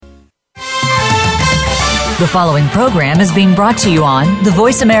The following program is being brought to you on the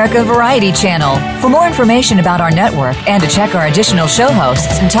Voice America Variety Channel. For more information about our network and to check our additional show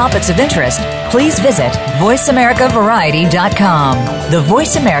hosts and topics of interest, please visit voiceamericavariety.com. The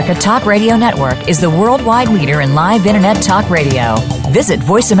Voice America Talk Radio Network is the worldwide leader in live Internet talk radio. Visit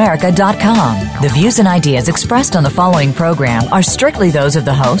voiceamerica.com. The views and ideas expressed on the following program are strictly those of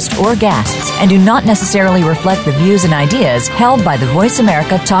the host or guests and do not necessarily reflect the views and ideas held by the Voice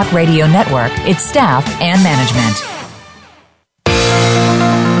America Talk Radio Network, its staff, and management.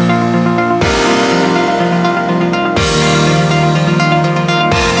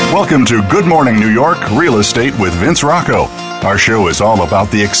 Welcome to Good Morning New York Real Estate with Vince Rocco. Our show is all about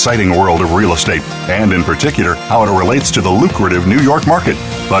the exciting world of real estate, and in particular, how it relates to the lucrative New York market.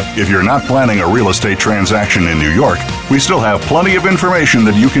 But if you're not planning a real estate transaction in New York, we still have plenty of information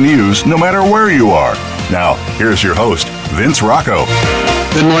that you can use no matter where you are. Now, here's your host, Vince Rocco.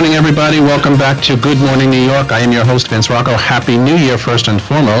 Good morning, everybody. Welcome back to Good Morning New York. I am your host, Vince Rocco. Happy New Year, first and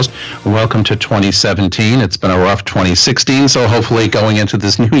foremost. Welcome to 2017. It's been a rough 2016, so hopefully going into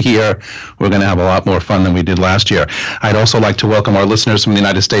this new year, we're going to have a lot more fun than we did last year. I'd also like to welcome our listeners from the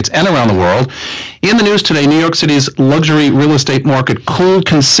United States and around the world. In the news today, New York City's luxury real estate market cooled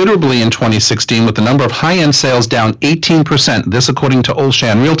considerably in 2016, with the number of high-end sales down 18%. This according to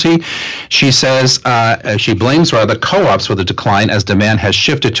Olshan Realty. She says she blames co-ops for the decline as demand has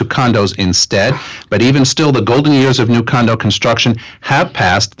shifted to condos instead. But even still, the golden years of new condo construction have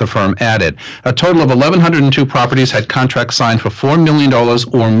passed, the firm added. A total of 1,102 properties had contracts signed for $4 million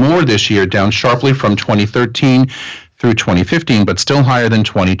or more this year, down sharply from 2013 through 2015, but still higher than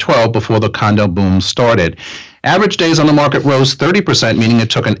 2012 before the condo boom started. Average days on the market rose 30%, meaning it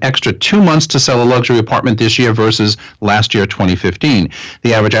took an extra 2 months to sell a luxury apartment this year versus last year, 2015.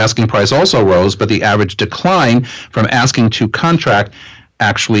 The average asking price also rose, but the average decline from asking to contract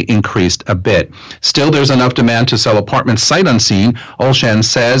actually increased a bit. Still, there's enough demand to sell apartments sight unseen. Olshan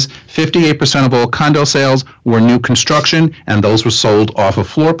says 58% of all condo sales were new construction, and those were sold off of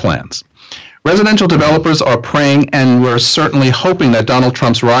floor plans. Residential developers are praying, and we're certainly hoping that Donald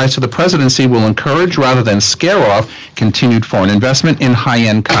Trump's rise to the presidency will encourage rather than scare off continued foreign investment in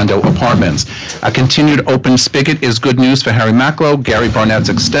high-end condo apartments. A continued open spigot is good news for Harry Macklowe, Gary Barnett's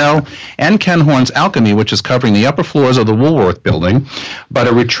Extell, and Ken Horn's Alchemy, which is covering the upper floors of the Woolworth building. But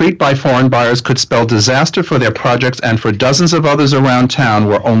a retreat by foreign buyers could spell disaster for their projects and for dozens of others around town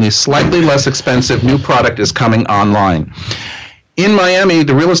where only slightly less expensive new product is coming online. In Miami,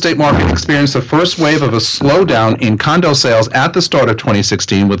 the real estate market experienced the first wave of a slowdown in condo sales at the start of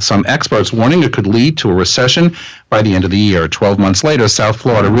 2016, with some experts warning it could lead to a recession by the end of the year. 12 months later, South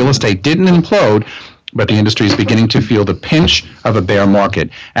Florida real estate didn't implode, but the industry is beginning to feel the pinch of a bear market.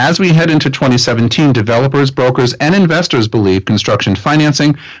 As we head into 2017, developers, brokers, and investors believe construction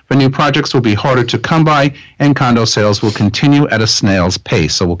financing for new projects will be harder to come by, and condo sales will continue at a snail's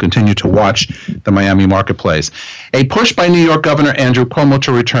pace. So we'll continue to watch the Miami marketplace. A push by New York Governor Andrew Cuomo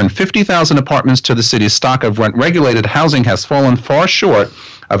to return 50,000 apartments to the city's stock of rent-regulated housing has fallen far short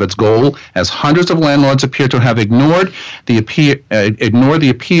of its goal, as hundreds of landlords appear to have ignored the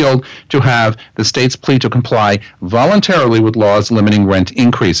appeal to have the state's plea to comply voluntarily with laws limiting rent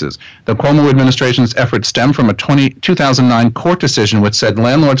increases. The Cuomo administration's efforts stem from a 2009 court decision which said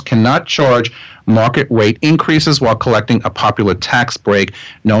landlords cannot charge market rate increases while collecting a popular tax break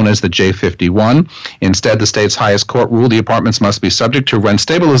known as the J51. Instead, the state's highest court ruled the apartments must be subject to rent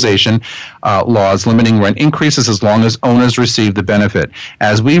stabilization laws limiting rent increases as long as owners receive the benefit.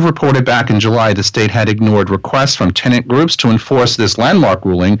 As we reported back in July, the state had ignored requests from tenant groups to enforce this landmark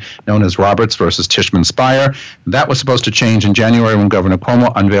ruling known as Roberts versus Tishman Speyer. That was supposed to change in January when Governor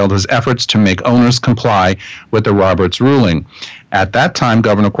Cuomo unveiled his efforts to make owners comply with the Roberts ruling. At that time,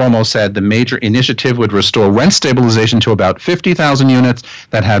 Governor Cuomo said the major initiative would restore rent stabilization to about 50,000 units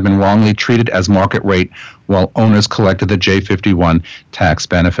that had been wrongly treated as market rate while owners collected the J51 tax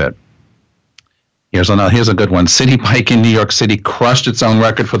benefit. Here's a good one. City Bike in New York City crushed its own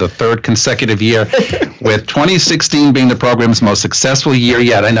record for the third consecutive year, with 2016 being the program's most successful year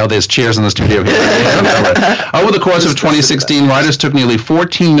yet. I know there's cheers in the studio here. Over the course of 2016, riders took nearly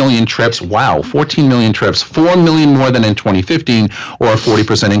 14 million trips. Wow, 14 million trips, 4 million more than in 2015, or a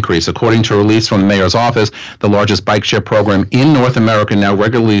 40% increase. According to a release from the mayor's office, the largest bike share program in North America now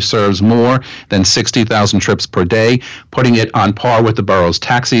regularly serves more than 60,000 trips per day, putting it on par with the borough's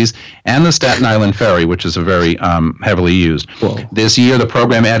taxis and the Staten Island Ferry, which is a very heavily used. Whoa. This year, the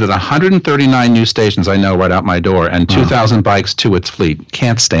program added 139 new stations, I know, right out my door, and 2,000 bikes to its fleet.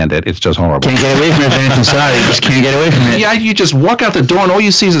 Can't stand it. It's just horrible. Can't get away from it, Vince. I'm sorry. You just can't get away from it. Yeah, you just walk out the door, and all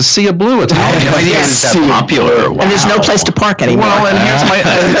you see is a sea of blue. It's that popular. Wow. And there's no place to park anymore. Well, and here's my...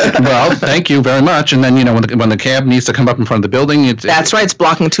 well, thank you very much. And then, when the cab needs to come up in front of the building... That's right. It's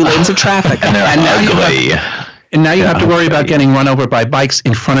blocking 2 lanes of traffic. And they're ugly. And now you have to worry about getting run over by bikes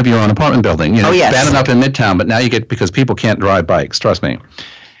in front of your own apartment building. Yes. Bad enough in Midtown, but now you get, because people can't drive bikes, trust me.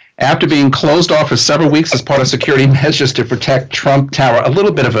 After being closed off for several weeks as part of security measures to protect Trump Tower, a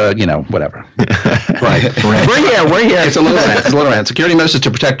little bit of a, whatever. Right. We're here. It's a little rant. Security measures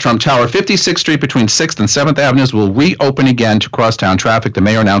to protect Trump Tower. 56th Street between 6th and 7th Avenues will reopen again to crosstown traffic, the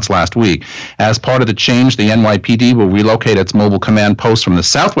mayor announced last week. As part of the change, the NYPD will relocate its mobile command post from the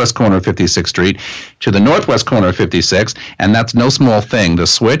southwest corner of 56th Street to the northwest corner of 56th, and that's no small thing. The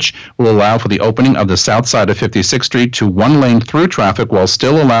switch will allow for the opening of the south side of 56th Street to one-lane through traffic while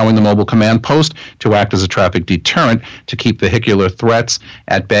still allowing the mobile command post to act as a traffic deterrent to keep vehicular threats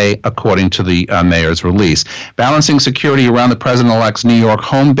at bay, according to the mayor's release. Balancing security around the president-elect's New York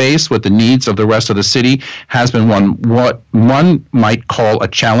home base with the needs of the rest of the city has been what one might call a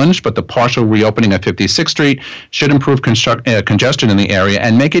challenge, but the partial reopening of 56th Street should improve congestion in the area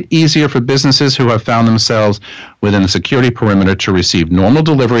and make it easier for businesses who have found themselves within the security perimeter to receive normal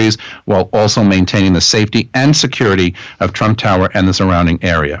deliveries while also maintaining the safety and security of Trump Tower and the surrounding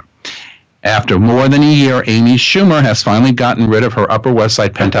area. After more than a year, Amy Schumer has finally gotten rid of her Upper West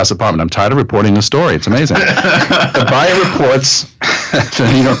Side penthouse apartment. I'm tired of reporting the story. It's amazing. The buyer reports the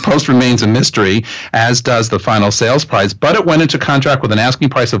New York Post remains a mystery, as does the final sales price, but it went into contract with an asking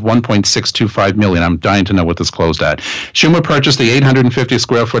price of $1.625 million. I'm dying to know what this closed at. Schumer purchased the 850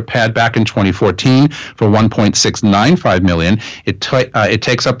 square foot pad back in 2014 for $1.695 million. It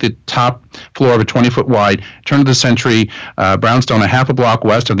takes up the top floor of a 20-foot wide, turn-of-the-century brownstone a half a block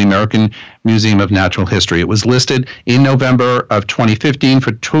west of the American Museum of Natural History. It was listed in November of 2015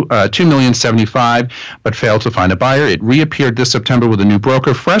 for $2,075,000, but failed to find a buyer. It reappeared this September with a new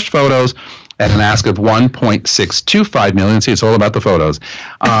broker, fresh photos, at an ask of $1.625 million. See, it's all about the photos.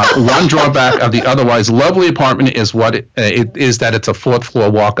 One drawback of the otherwise lovely apartment is that it's a fourth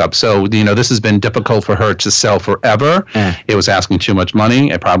floor walk-up. So, this has been difficult for her to sell forever. It was asking too much money.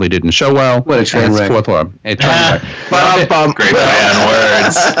 It probably didn't show well. What a train wreck. Fourth floor. A train wreck. Great play on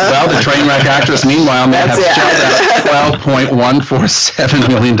words. Well, the train wreck actress, meanwhile, may have shelled out $12.147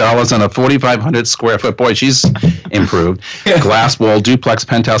 million on a 4,500 square foot. Boy, she's improved. Glass wall duplex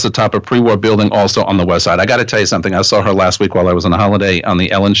penthouse atop a pre-war building also on the west side. I got to tell you something. I saw her last week while I was on a holiday on the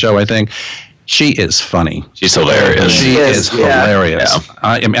Ellen Show, I think. She is funny. She's hilarious. She is hilarious. Yeah.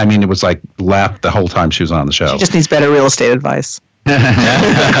 I mean, it was like laugh the whole time she was on the show. She just needs better real estate advice.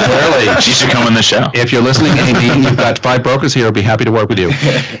 Clearly. She should come on the show. If you're listening, Amy, you've got 5 brokers here. I'll be happy to work with you.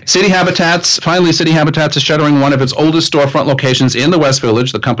 City Habitats is shuttering one of its oldest storefront locations in the West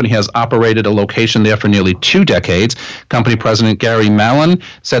Village. The company has operated a location there for nearly 2 decades. Company president Gary Mallon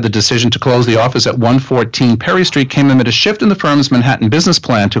said the decision to close the office at 114 Perry Street came amid a shift in the firm's Manhattan business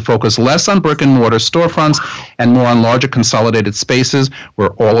plan to focus less on brick-and-mortar storefronts and more on larger consolidated spaces where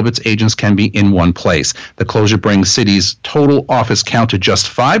all of its agents can be in one place. The closure brings City's total office count to just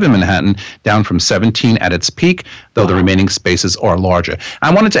 5 in Manhattan, down from 17 at its peak, though the remaining spaces are larger.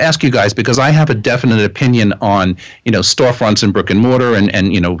 I wanted to ask you guys, because I have a definite opinion on, storefronts and brick and mortar and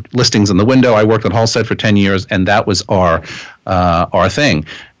listings in the window. I worked at Halstead for 10 years, and that was our thing.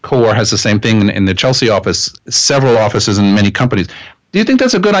 Core has the same thing in the Chelsea office, several offices in many companies. Do you think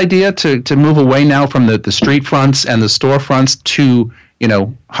that's a good idea to move away now from the street fronts and the storefronts to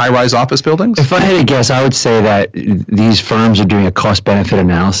high-rise office buildings? If I had to guess, I would say that these firms are doing a cost-benefit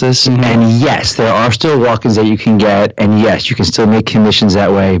analysis. Mm-hmm. And yes, there are still walk-ins that you can get, and yes, you can still make commissions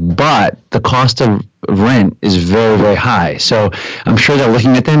that way, but the cost of rent is very, very high. So I'm sure they're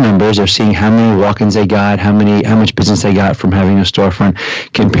looking at their numbers, they're seeing how many walk-ins they got, how much business they got from having a storefront,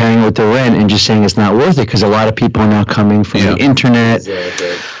 comparing with the rent, and just saying it's not worth it, because a lot of people are now coming from the internet.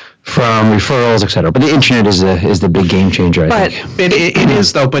 Exactly. From referrals, etc. But the internet is the big game changer, I think. It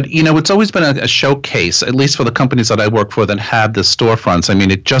is, though. But, it's always been a showcase, at least for the companies that I work for that have the storefronts. I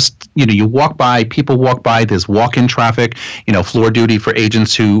mean, it just, you walk by, people walk by, there's walk-in traffic, floor duty for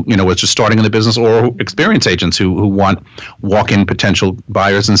agents who, is just starting in the business, or experienced agents who want walk-in potential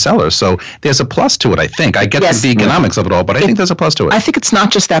buyers and sellers. So there's a plus to it, I think. I get the economics of it all, but I think there's a plus to it. I think it's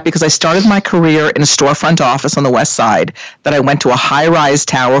not just that, because I started my career in a storefront office on the West Side, that I went to a high-rise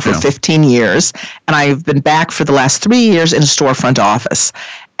tower for 15 years, and I've been back for the last 3 years in a storefront office.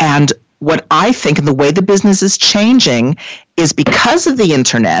 And what I think, and the way the business is changing, is because of the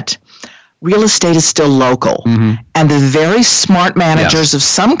internet, real estate is still local. And the very smart managers of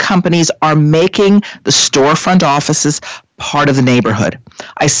some companies are making the storefront offices part of the neighborhood.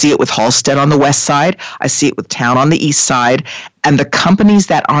 I see it with Halstead on the west side. I see it with Town on the east side. And the companies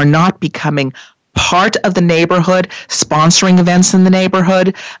that are not becoming part of the neighborhood, sponsoring events in the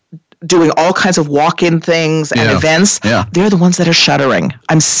neighborhood, doing all kinds of walk-in things and events, they're the ones that are shuttering.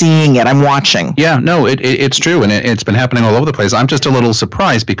 I'm seeing it. I'm watching. Yeah, no, it's true, and it's been happening all over the place. I'm just a little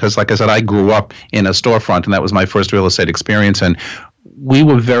surprised because, like I said, I grew up in a storefront, and that was my first real estate experience, and we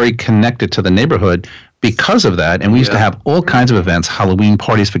were very connected to the neighborhood because of that, and we used to have all kinds of events, Halloween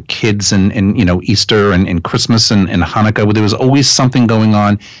parties for kids, and Easter and Christmas and Hanukkah, where there was always something going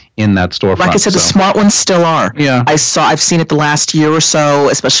on in that storefront. Like I said, the smart ones still are. Yeah. I've seen it the last year or so,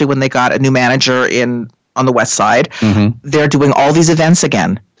 especially when they got a new manager on the west side. They're doing all these events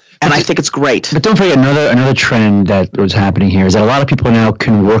again. And I think it's great. But don't forget, another trend that was happening here is that a lot of people now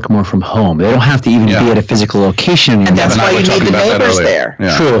can work more from home. They don't have to even be at a physical location anymore. And that's why you need the neighbors there.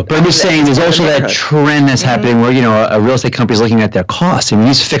 Yeah. True. But I'm just saying there's also that trend that's happening where, a real estate company is looking at their costs. And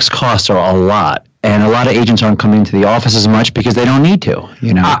these fixed costs are a lot. And a lot of agents aren't coming to the office as much because they don't need to,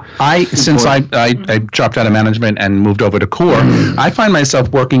 Since I dropped out of management and moved over to Core, I find myself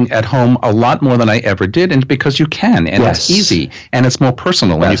working at home a lot more than I ever did, and because you can, and it's easy, and it's more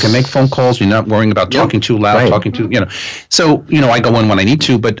personal, and you can make phone calls. You're not worrying about talking too loud, talking too, So, I go in when I need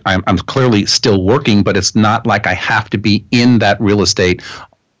to, but I'm clearly still working, but it's not like I have to be in that real estate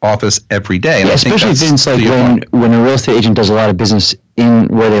office every day. And especially Vince, like when a real estate agent does a lot of business in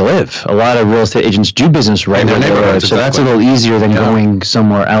where they live. A lot of real estate agents do business right where they live, so that's a little easier than going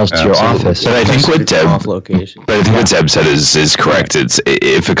somewhere else to your office. But I think what Deb said is correct. It's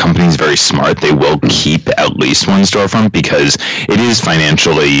if a company is very smart, they will keep at least one storefront because it is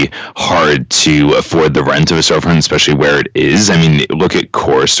financially hard to afford the rent of a storefront, especially where it is. I mean, look at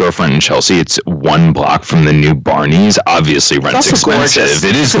Core storefront in Chelsea. It's 1 block from the new Barney's. Obviously, rent's expensive. Gorgeous.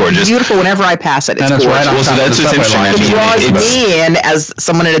 It is gorgeous. It's beautiful. Whenever I pass it, it's gorgeous. Right so that's what's interesting. It draws me in as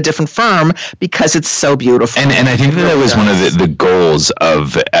someone in a different firm because it's so beautiful. And I think that was one of the goals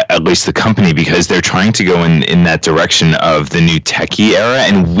of at least the company, because they're trying to go in that direction of the new techie era.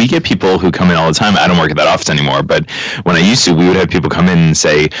 And we get people who come in all the time. I don't work at that office anymore, but when I used to, we would have people come in and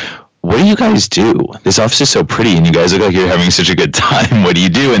say, what do you guys do? This office is so pretty and you guys look like you're having such a good time. What do you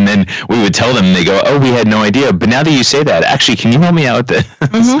do? And then we would tell them and they go, oh, we had no idea. But now that you say that, actually, can you help me out with this?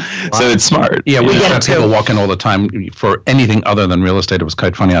 So it's smart. Yeah, we have people walk in all the time for anything other than real estate. It was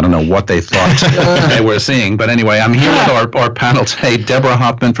quite funny. I don't know what they thought they were seeing. But anyway, I'm here with our panel today. Deborah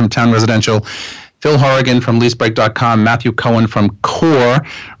Hoffman from Town Residential, Phil Horrigan from LeaseBreak.com, Matthew Cohen from Core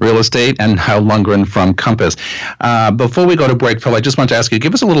Real Estate, and Hal Lundgren from Compass. Before we go to break, Phil, I just want to ask you,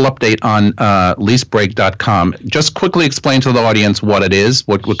 give us a little update on LeaseBreak.com. Just quickly explain to the audience what it is,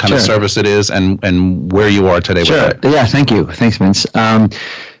 what kind of service it is, and where you are today with it. Yeah, thank you. Thanks, Vince.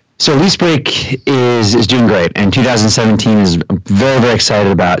 So LeaseBreak is doing great, and 2017 is very, very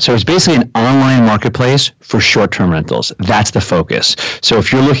excited about. So it's basically an online marketplace for short-term rentals. That's the focus. So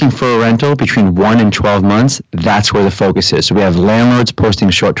if you're looking for a rental between 1 and 12 months, that's where the focus is. So we have landlords posting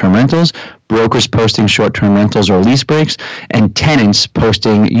short-term rentals, brokers posting short-term rentals or lease breaks, and tenants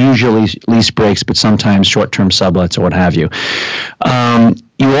posting usually lease breaks, but sometimes short-term sublets or what have you.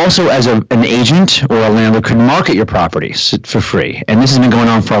 You also, as an agent or a landlord, could market your properties for free. And this has been going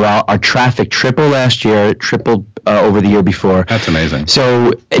on for a while. Our traffic tripled last year, tripled over the year before. That's amazing.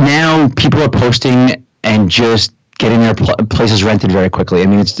 So now people are posting and just getting their places rented very quickly. I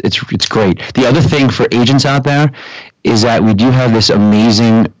mean, it's great. The other thing for agents out there is that we do have this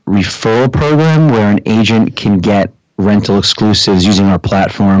amazing referral program where an agent can get rental exclusives using our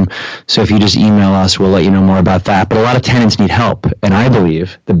platform. So if you just email us, we'll let you know more about that. But a lot of tenants need help. And I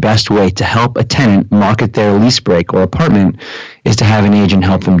believe the best way to help a tenant market their lease break or apartment is to have an agent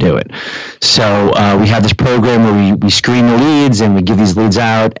help them do it. So we have this program where we screen the leads and we give these leads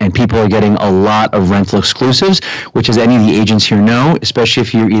out, and people are getting a lot of rental exclusives, which, as any of the agents here know, especially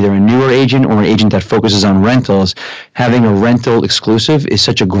if you're either a newer agent or an agent that focuses on rentals, having a rental exclusive is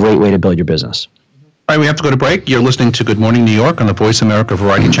such a great way to build your business. All right, we have to go to break. You're listening to Good Morning New York on the Voice America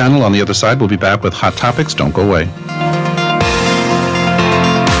Variety Channel. On the other side, we'll be back with Hot Topics. Don't go away.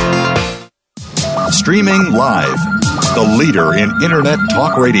 Streaming live, the leader in Internet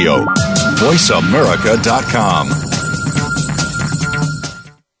Talk Radio, VoiceAmerica.com.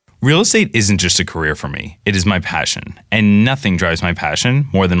 Real estate isn't just a career for me. It is my passion, and nothing drives my passion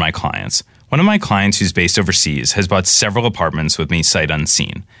more than my clients. One of my clients who's based overseas has bought several apartments with me sight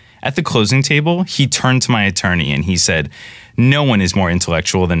unseen. At the closing table, he turned to my attorney and he said, "No one is more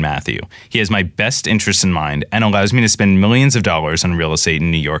intellectual than Matthew. He has my best interests in mind and allows me to spend millions of dollars on real estate in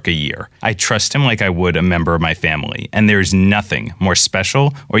New York a year. I trust him like I would a member of my family, and there is nothing more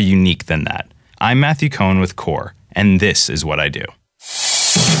special or unique than that." I'm Matthew Cohen with CORE, and this is what I do.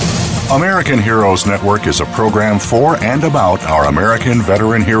 American Heroes Network is a program for and about our American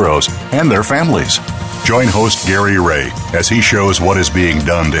veteran heroes and their families. Join host Gary Ray as he shows what is being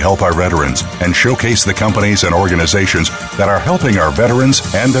done to help our veterans and showcase the companies and organizations that are helping our veterans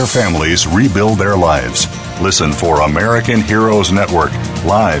and their families rebuild their lives. Listen for American Heroes Network,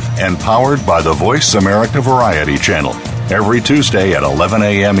 live and powered by the Voice America Variety Channel, every Tuesday at 11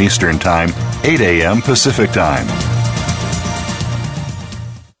 a.m. Eastern Time, 8 a.m. Pacific Time.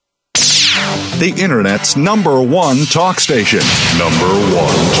 The Internet's #1 talk station.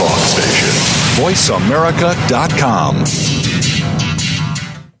 #1 talk station. VoiceAmerica.com.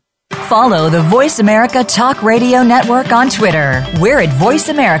 Follow the Voice America Talk Radio Network on Twitter. We're at Voice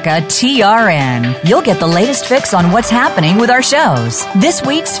America TRN. You'll get the latest fix on what's happening with our shows, this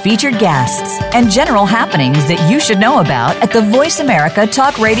week's featured guests, and general happenings that you should know about at the Voice America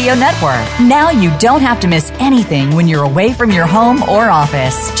Talk Radio Network. Now you don't have to miss anything when you're away from your home or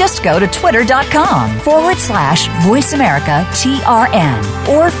office. Just go to twitter.com/Voice America TRN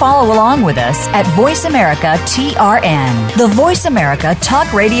or follow along with us at Voice America TRN. The Voice America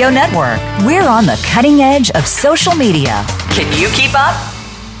Talk Radio Network. We're on the cutting edge of social media. Can you keep up?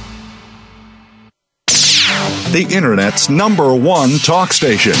 The Internet's #1 talk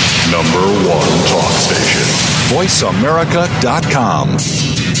station. #1 talk station. VoiceAmerica.com.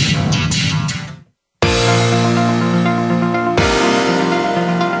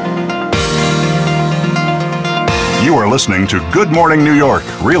 You are listening to Good Morning New York,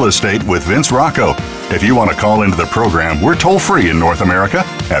 Real Estate with Vince Rocco. If you want to call into the program, we're toll-free in North America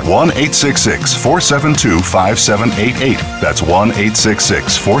at 1-866-472-5788. That's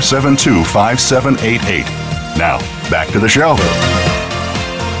 1-866-472-5788. Now, back to the show.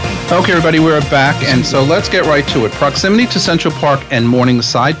 Okay, everybody, we're back, and so let's get right to it. Proximity to Central Park and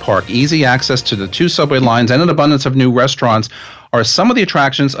Morningside Park, easy access to the 2 subway lines, and an abundance of new restaurants are some of the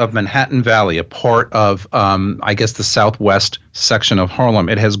attractions of Manhattan Valley, a part of, the southwest section of Harlem.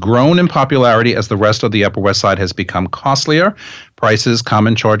 It has grown in popularity as the rest of the Upper West Side has become costlier. Prices,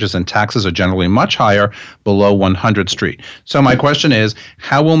 common charges, and taxes are generally much higher below 100th Street. So my question is,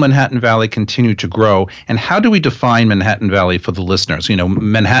 how will Manhattan Valley continue to grow, and how do we define Manhattan Valley for the listeners? You know,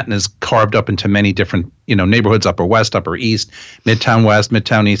 Manhattan is carved up into many different, neighborhoods, Upper West, Upper East, Midtown West,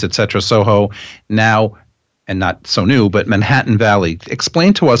 Midtown East, etc., Soho. Now, and not so new, but Manhattan Valley.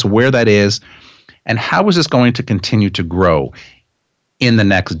 Explain to us where that is and how is this going to continue to grow in the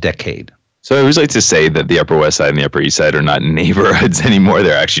next decade? So I always like to say that the Upper West Side and the Upper East Side are not neighborhoods anymore.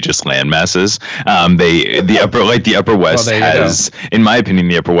 They're actually just land masses. The Upper West has, in my opinion,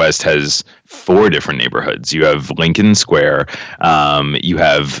 the Upper West has 4 different neighborhoods. You have Lincoln Square. You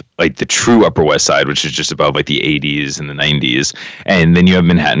have the true Upper West Side, which is just above the 80s and the 90s. And then you have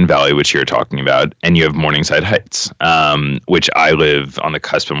Manhattan Valley, which you're talking about. And you have Morningside Heights, which I live on the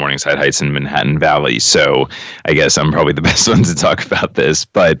cusp of Morningside Heights and Manhattan Valley. So I guess I'm probably the best one to talk about this.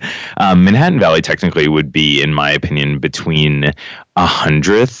 But Manhattan Valley technically would be, in my opinion, between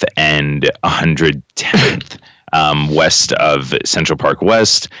 100th and 110th. West of Central Park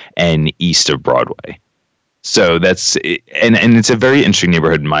West and east of Broadway. So that's, and it's a very interesting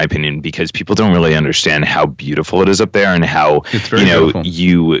neighborhood in my opinion, because people don't really understand how beautiful it is up there and how,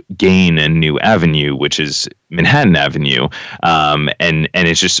 you gain a new avenue, which is Manhattan Avenue. And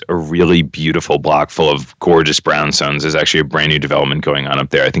it's just a really beautiful block full of gorgeous brownstones. There's actually a brand new development going on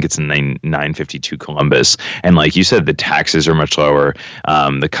up there. I think it's in 952 Columbus. And like you said, the taxes are much lower.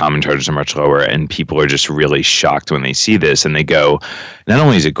 The common charges are much lower, and people are just really shocked when they see this and they go, not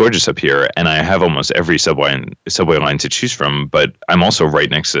only is it gorgeous up here, and I have almost every subway line to choose from, but I'm also right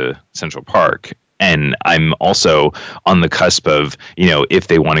next to Central Park. And I'm also on the cusp of, if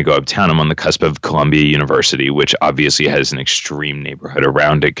they want to go uptown, I'm on the cusp of Columbia University, which obviously has an extreme neighborhood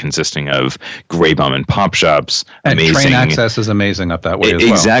around it consisting of great mom and pop shops. And train access is amazing up that way as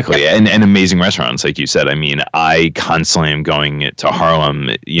well. Exactly. And amazing restaurants, like you said. I mean, I constantly am going to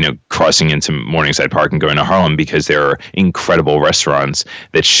Harlem, crossing into Morningside Park and going to Harlem because there are incredible restaurants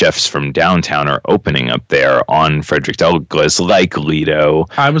that chefs from downtown are opening up there on Frederick Douglass, like Lido.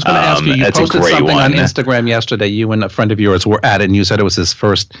 I was going to ask you, posted something on Instagram yesterday. You and a friend of yours were at it, and you said it was his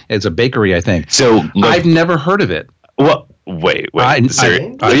first. It's a bakery, I think. So I've never heard of it. Well, wait. Levain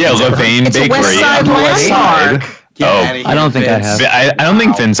Bakery. It's a West Side landmark. I don't think I have. I don't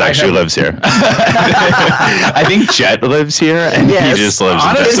think Vince actually lives here. I think Jet lives here, and he just lives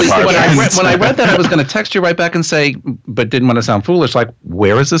Honestly, in this apartment. when I read that, I was going to text you right back and say, but didn't want to sound foolish. Like,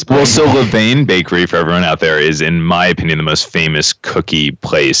 where is this place? Well, so Levain Bakery, for everyone out there, is, in my opinion, the most famous cookie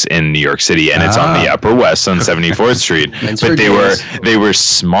place in New York City, and it's on the Upper West on 74th Street. But they were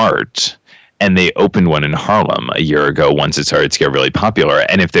smart. And they opened one in Harlem a year ago once it started to get really popular.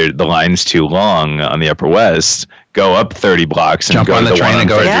 And if the line's too long on the Upper West, go up 30 blocks and jump go on to the the train one on and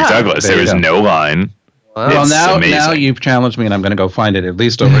go. Frederick Douglass. There was no line. Well, It's now amazing. you've challenged me, and I'm going to go find it at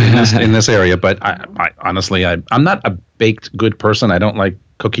least over in this area. But I honestly, I'm not a baked good person. I don't like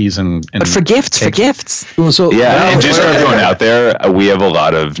cookies and But for gifts. Well, so Yeah, and just for everyone out there, we have a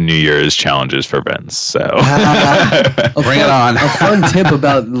lot of New Year's challenges for Vince. So bring it on. A fun tip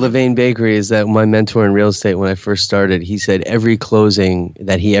about Levain Bakery is that my mentor in real estate, when I first started, he said every closing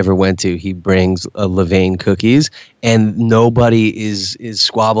that he ever went to, he brings a Levain cookies, and nobody is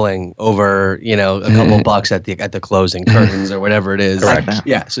squabbling over a couple bucks at the closing curtains or whatever it is. Correct.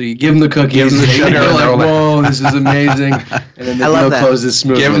 Yeah, so you give them the cookies, Give them the sugar, they're and they're like, like- "Whoa, this is amazing," and then love they'll that. close this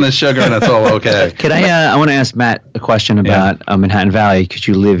smoothly. Give them the sugar, and it's all okay. Could I want to ask Matt a question about Manhattan Valley, because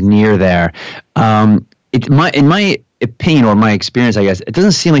you live near there. In my opinion, or my experience, I guess, it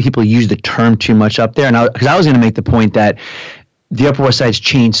doesn't seem like people use the term too much up there. And because I was going to make the point that the Upper West Side's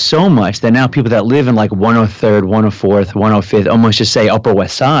changed so much that now people that live in like 103rd, 104th, 105th almost just say Upper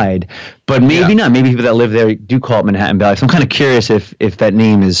West Side, but maybe not. Maybe people that live there do call it Manhattan Valley. So I'm kind of curious if that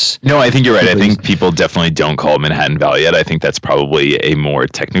name is. No, I think you're right. I think people definitely don't call it Manhattan Valley yet. I think that's probably a more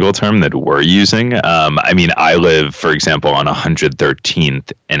technical term that we're using. I mean, I live, for example, on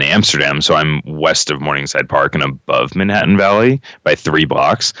 113th in Amsterdam, so I'm west of Morningside Park and above Manhattan Valley by 3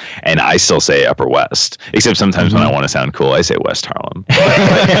 blocks, and I still say Upper West, except sometimes when I want to sound cool, I say West Harlem.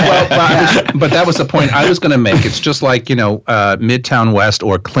 But that was the point I was going to make. It's just like, Midtown West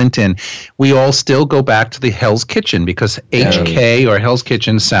or Clinton. We all still go back to the Hell's Kitchen because HK or Hell's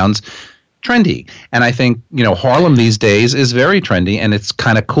Kitchen sounds trendy. And I think, Harlem these days is very trendy, and it's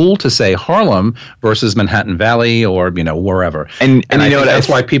kind of cool to say Harlem versus Manhattan Valley or, wherever. And I think that's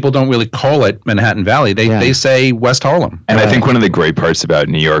why people don't really call it Manhattan Valley. They say West Harlem. And I think one of the great parts about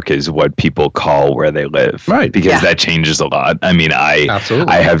New York is what people call where they live. Right. Because that changes a lot. I mean,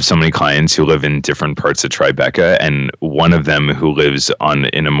 Absolutely. I have so many clients who live in different parts of Tribeca, and one of them who lives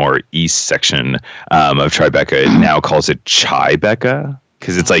in a more east section of Tribeca now calls it Chai-Becca,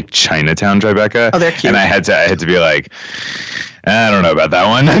 because it's like Chinatown Tribeca. Oh, they're cute. And I had to be like, I don't know about that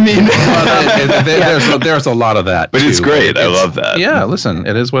one. I mean, there's a lot of that. but it's too. great. I love that. Yeah, listen,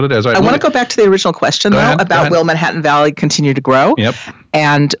 it is what it is. Right, I want to go back to the original question, Go though, ahead, go about ahead. will Manhattan Valley continue to grow? Yep.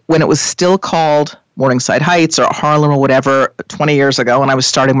 And when it was still called Morningside Heights or Harlem or whatever 20 years ago when I was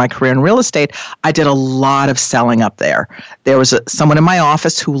starting my career in real estate, I did a lot of selling up there. There was someone in my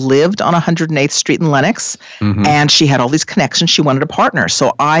office who lived on 108th Street in Lenox, and she had all these connections. She wanted a partner.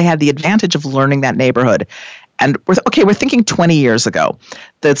 So I had the advantage of learning that neighborhood. And we're thinking 20 years ago.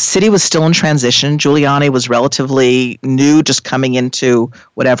 The city was still in transition. Giuliani was relatively new, just coming into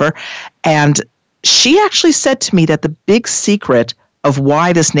whatever. And she actually said to me that the big secret of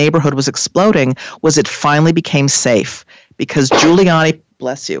why this neighborhood was exploding was it finally became safe because Giuliani,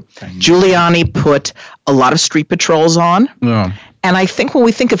 bless you, Giuliani put a lot of street patrols on. Yeah. And I think when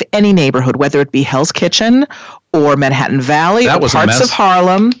we think of any neighborhood, whether it be Hell's Kitchen or Manhattan Valley That or was a parts mess. of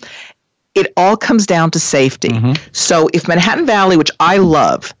Harlem, it all comes down to safety. So if Manhattan Valley, which I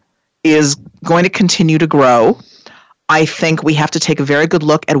love, is going to continue to grow, I think we have to take a very good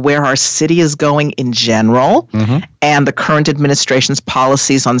look at where our city is going in general and the current administration's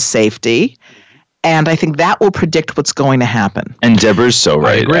policies on safety. And I think that will predict what's going to happen. And Deborah's so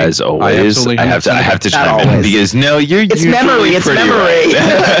right, agree. as I always. absolutely I have to Not chime in always. because you're It's usually memory. It's pretty memory.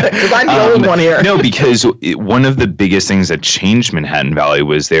 right. Because I'm the old one here. No, because one of the biggest things that changed Manhattan Valley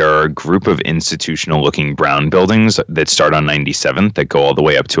was there are a group of institutional-looking brown buildings that start on 97th that go all the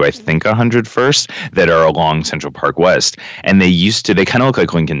way up to, I think, 101st that are along Central Park West. And they kind of look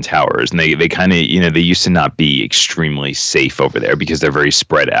like Lincoln Towers. And they kind of, they used to not be extremely safe over there because they're very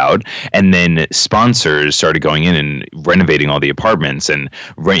spread out. And then sponsors started going in and renovating all the apartments and,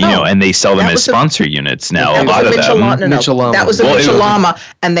 and they sell them That as was a- sponsor units now. That A lot of them. Mitchell-Lama. That was the Well, Mitchell-Lama,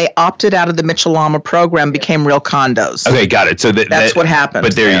 and they opted out of the Mitchell-Lama program, became real condos. Okay, got it. So That's what happened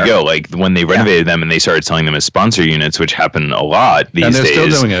But there you there. go. Like when they renovated them and they started selling them as sponsor units, which happen a lot these And they're days. still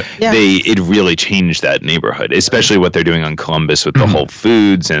doing it. Yeah. It really changed that neighborhood, especially what they're doing on Columbus with the Whole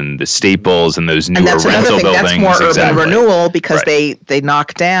Foods and the Staples and those newer And that's another rental thing. buildings. That's more urban Exactly. renewal because Right. they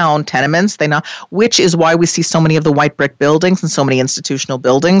knock down tenements. which is why we see so many of the white brick buildings and so many institutional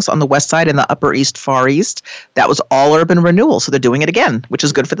buildings on the west side and the upper east, far east. That was all urban renewal. So they're doing it again, which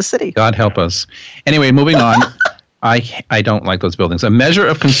is good for the city. God help us. Anyway, moving on. I don't like those buildings. A measure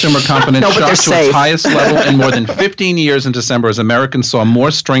of consumer confidence shot to its highest level in more than 15 years in December as Americans saw more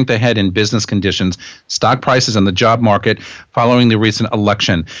strength ahead in business conditions, stock prices, and the job market following the recent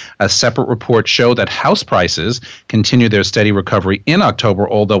election. A separate report showed that house prices continued their steady recovery in October,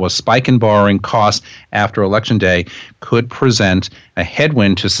 although a spike in borrowing costs after Election Day could present a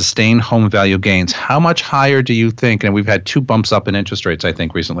headwind to sustain home value gains. How much higher do you think, and we've had 2 bumps up in interest rates, I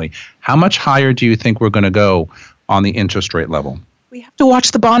think, recently, how much higher do you think we're going to go on the interest rate level? We have to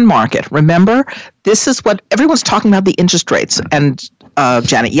watch the bond market. Remember, this is what everyone's talking about, the interest rates. And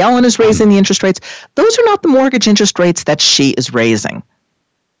Janet Yellen is raising the interest rates. Those are not the mortgage interest rates that she is raising.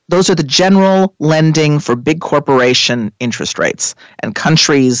 Those are the general lending for big corporation interest rates and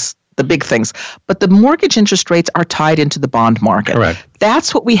countries, the big things. But the mortgage interest rates are tied into the bond market. Correct.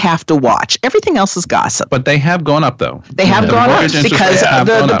 That's what we have to watch. Everything else is gossip. But they have gone up, though. They have gone up because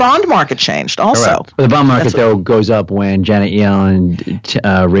the bond market changed also. Correct. But the bond market, though, goes up when Janet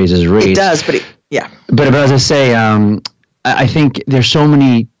Yellen raises rates. It does, but yeah. But as I say, I think there's so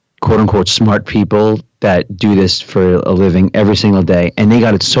many quote-unquote smart people that do this for a living every single day, and they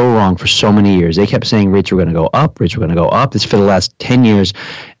got it so wrong for so many years. They kept saying rates were going to go up, rates were going to go up. This for the last 10 years.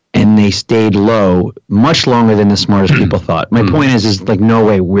 And they stayed low much longer than the smartest people thought. My point is like, no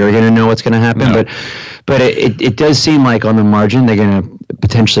way we're going to know what's going to happen. No. But it does seem like on the margin, they're going to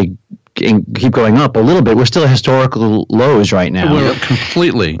potentially keep going up a little bit. We're still at historical lows right now. We're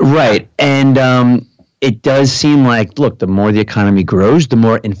completely. Right. And it does seem like, look, the more the economy grows, the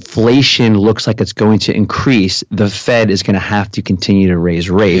more inflation looks like it's going to increase. The Fed is going to have to continue to raise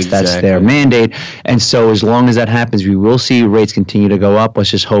rates. Exactly. That's their mandate. And so as long as that happens, we will see rates continue to go up. Let's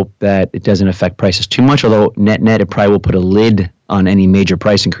just hope that it doesn't affect prices too much, although net, it probably will put a lid on any major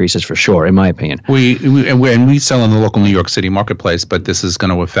price increases for sure, in my opinion. We sell in the local New York City marketplace, but this is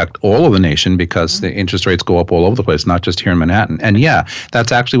going to affect all of the nation because the interest rates go up all over the place, not just here in Manhattan. And yeah,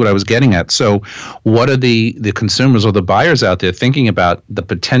 that's actually what I was getting at. So what are the consumers or the buyers out there thinking about the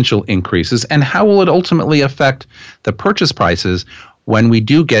potential increases, and how will it ultimately affect the purchase prices when we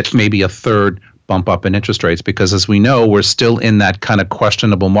do get maybe a third bump up in interest rates? Because as we know, we're still in that kind of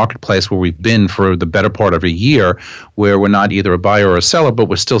questionable marketplace where we've been for the better part of a year, where we're not either a buyer or a seller, but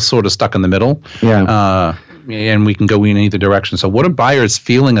we're still sort of stuck in the middle. Yeah. And we can go in either direction. So what are buyers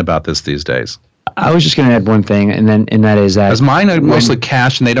feeling about this these days? I was just going to add one thing, and that is that as mine are mostly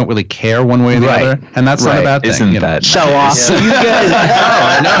cash, and they don't really care one way or the other, and that's not a bad thing. Isn't that show off? So you guys,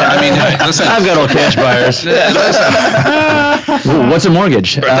 I mean, listen, I've got all cash buyers. Ooh, what's a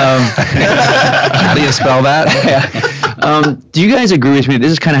mortgage? How do you spell that? Do you guys agree with me?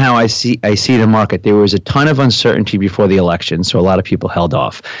 This is kind of how I see the market. There was a ton of uncertainty before the election, so a lot of people held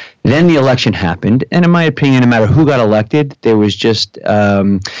off. Then the election happened, and in my opinion, no matter who got elected, there was just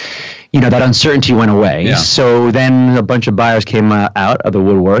that uncertainty went away. Yeah. So then a bunch of buyers came out of the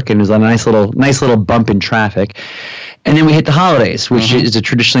woodwork, and it was a nice little bump in traffic. And then we hit the holidays, which is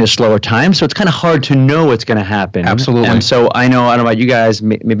traditionally a slower time. So it's kind of hard to know what's going to happen. Absolutely. And so I don't know about you guys.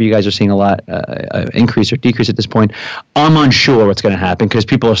 Maybe you guys are seeing a lot increase or decrease at this point. I'm unsure what's going to happen because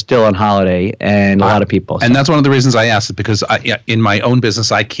people are still on holiday, and a lot of people. And that's one of the reasons I asked it, because in my own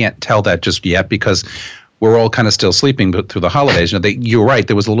business, I can't tell that just yet because we're all kind of still sleeping through the holidays. You're right.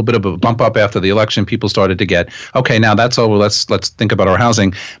 There was a little bit of a bump up after the election. People started to get, okay, now that's over. Let's think about our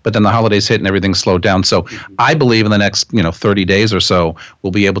housing. But then the holidays hit and everything slowed down. So I believe in the next 30 days or so,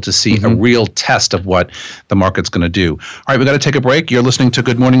 we'll be able to see a real test of what the market's going to do. All right, we've got to take a break. You're listening to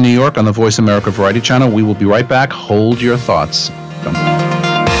Good Morning New York on the Voice America Variety Channel. We will be right back. Hold your thoughts. Don't go.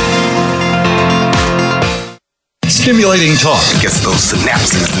 Stimulating talk gets those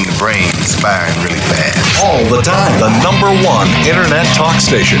synapses in the brain firing really fast. All the time. The #1 internet talk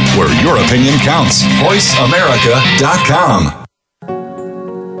station where your opinion counts. VoiceAmerica.com.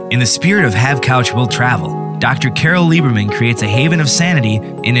 In the spirit of Have Couch Will Travel, Dr. Carol Lieberman creates a haven of sanity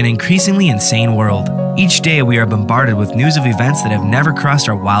in an increasingly insane world. Each day we are bombarded with news of events that have never crossed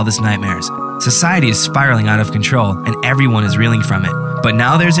our wildest nightmares. Society is spiraling out of control and everyone is reeling from it. But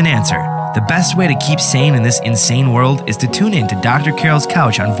now there's an answer. The best way to keep sane in this insane world is to tune in to Dr. Carol's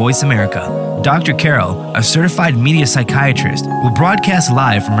Couch on Voice America. Dr. Carol, a certified media psychiatrist, will broadcast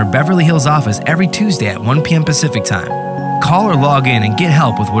live from her Beverly Hills office every Tuesday at 1 p.m. Pacific Time. Call or log in and get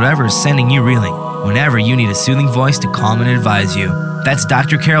help with whatever is sending you reeling, whenever you need a soothing voice to calm and advise you. That's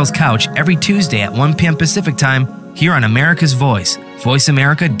Dr. Carol's Couch every Tuesday at 1 p.m. Pacific Time, here on America's Voice,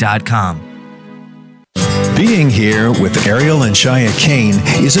 voiceamerica.com. Being Here with Ariel and Shia Kane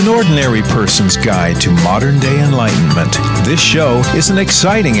is an ordinary person's guide to modern-day enlightenment. This show is an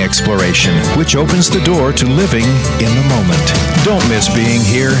exciting exploration which opens the door to living in the moment. Don't miss Being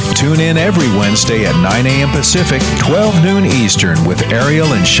Here. Tune in every Wednesday at 9 a.m. Pacific, 12 noon Eastern with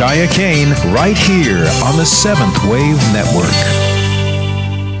Ariel and Shia Kane right here on the Seventh Wave Network.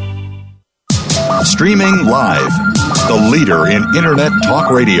 Streaming live, the leader in Internet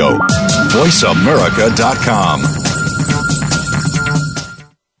talk radio, VoiceAmerica.com.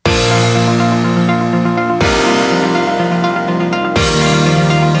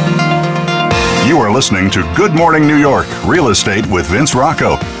 You are listening to Good Morning New York, Real Estate with Vince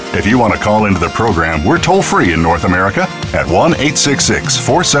Rocco. If you want to call into the program, we're toll-free in North America at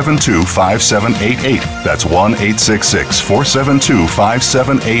 1-866-472-5788. That's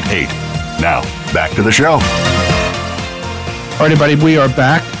 1-866-472-5788. Now, back to the show. All right, everybody, we are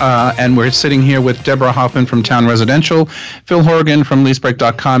back, and we're sitting here with Deborah Hoffman from Town Residential, Phil Horrigan from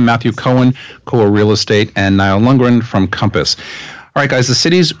LeaseBreak.com, Matthew Cohen, Core Real Estate, and Niall Lundgren from Compass. All right, guys, the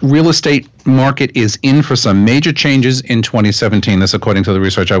city's real estate market is in for some major changes in 2017. This according to the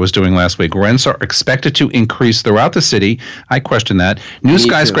research I was doing last week. Rents are expected to increase throughout the city. I question that. New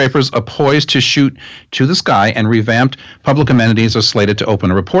skyscrapers are poised to shoot to the sky, and revamped public amenities are slated to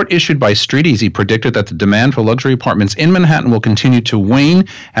open. A report issued by StreetEasy predicted that the demand for luxury apartments in Manhattan will continue to wane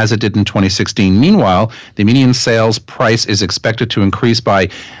as it did in 2016. Meanwhile, the median sales price is expected to increase by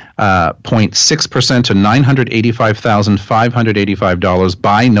 0.6% to $985,585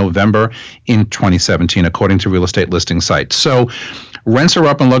 by November in 2017, according to real estate listing sites. So rents are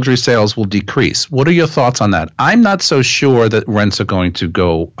up and luxury sales will decrease. What are your thoughts on that? I'm not so sure that rents are going to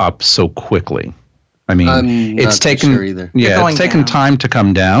go up so quickly. I mean, it's taken it's taken time to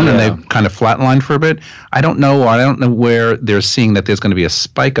come down, and they've kind of flatlined for a bit. I don't know where they're seeing that there's going to be a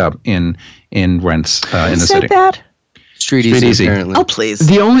spike up in rents in the city. StreetEasy, apparently. Oh, please.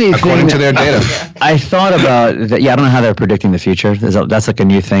 The only according to their data, I thought about that. Yeah, I don't know how they're predicting the future. That's like a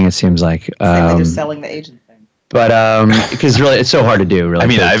new thing. It seems like. They're selling the agent thing. But because really, it's so hard to do. Really, I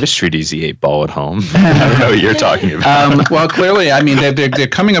mean, I have a StreetEasy 8-ball at home. I don't know what you're talking about. Well, clearly, I mean, they're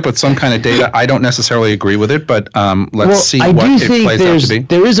coming up with some kind of data. I don't necessarily agree with it, but let's see what it plays out to be.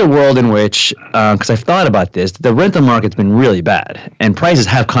 There is a world in which, because I've thought about this, the rental market's been really bad, and prices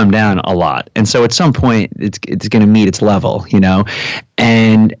have come down a lot, and so at some point, it's going to meet its level, you know.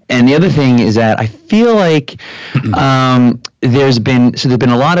 And the other thing is that I feel like there's been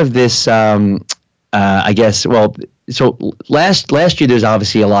a lot of this. I guess. Well, so last year there's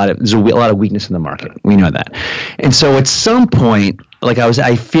obviously a lot of weakness in the market. We know that, and so at some point,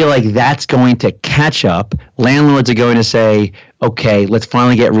 I feel like that's going to catch up. Landlords are going to say, okay, let's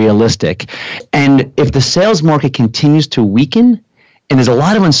finally get realistic. And if the sales market continues to weaken, and there's a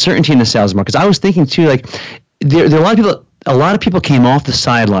lot of uncertainty in the sales markets, I was thinking too, like there are a lot of people. A lot of people came off the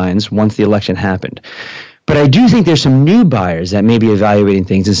sidelines once the election happened. But I do think there's some new buyers that may be evaluating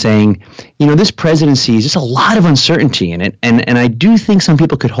things and saying, you know, this presidency is just a lot of uncertainty in it. And I do think some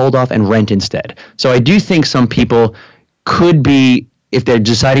people could hold off and rent instead. So I do think some people could be, if they're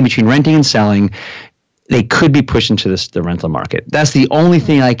deciding between renting and selling, they could be pushed into the rental market. That's the only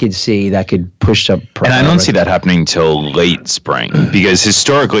thing I could see that could push up price. And I don't see that happening till late spring, because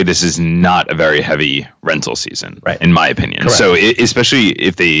historically this is not a very heavy rental season, right, in my opinion. Correct. So especially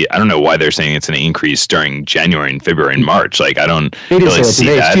if I don't know why they're saying it's an increase during January and February and March. Like, I don't really see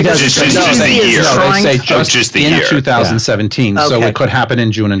that. Just the year. They say just the year. 2017. Yeah. So it could happen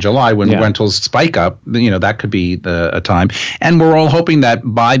in June and July when rentals spike up. You know, that could be a time. And we're all hoping that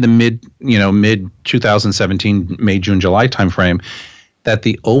by the mid 2017, May, June, July timeframe, that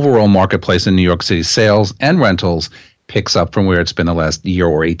the overall marketplace in New York City, sales and rentals, picks up from where it's been the last year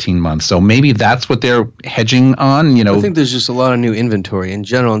or 18 months. So maybe that's what they're hedging on. You know, I think there's just a lot of new inventory in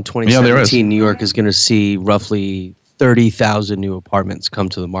general. In 2017, New York is going to see roughly 30,000 new apartments come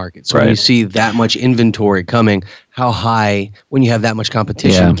to the market. So when you see that much inventory coming, how high, when you have that much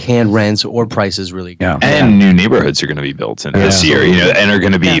competition, can rents or prices really go? And new neighborhoods are going to be built in this year, and are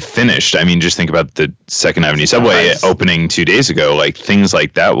going to be finished. I mean, just think about the Second Avenue subway opening 2 days ago. Like, things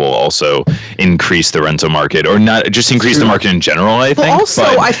like that will also increase the rental market, or not just increase the market in general, I think. Also,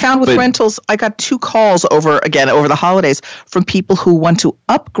 I found with rentals, I got 2 calls over the holidays from people who want to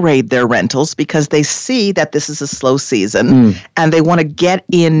upgrade their rentals because they see that this is a slow season and they want to get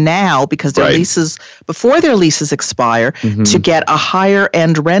in now because their leases, before their leases expire, to get a higher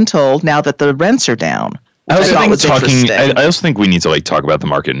end rental now that the rents are down. I also think was interesting. I also think we need to like talk about the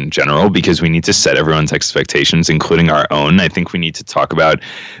market in general because we need to set everyone's expectations, including our own. I think we need to talk about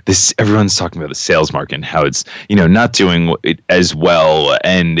this. Everyone's talking about the sales market and how it's, you know, not doing as well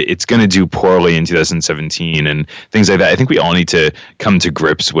and it's going to do poorly in 2017 and things like that. I think we all need to come to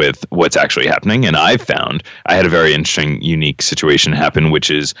grips with what's actually happening. And I've found I had a very interesting, unique situation happen, which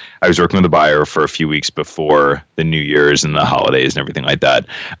is I was working with a buyer for a few weeks before the New Year's and the holidays and everything like that.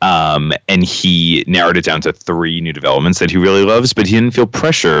 And he narrowed it down to 3 new developments that he really loves, but he didn't feel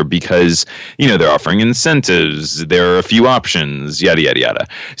pressure because, you know, they're offering incentives, there are a few options, yada, yada, yada.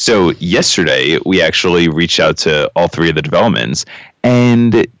 So yesterday, we actually reached out to all 3 of the developments,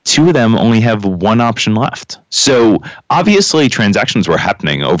 and 2 of them only have 1 option left. So obviously transactions were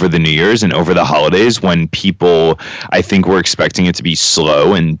happening over the New Year's and over the holidays when people, I think, were expecting it to be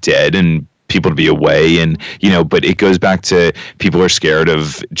slow and dead and people to be away. And, you know, but it goes back to people are scared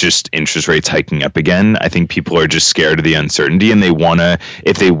of just interest rates hiking up again. I think people are just scared of the uncertainty and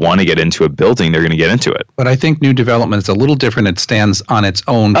if they want to get into a building, they're going to get into it. But I think new development is a little different. It stands on its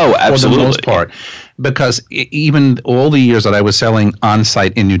own for the most part. Because even all the years that I was selling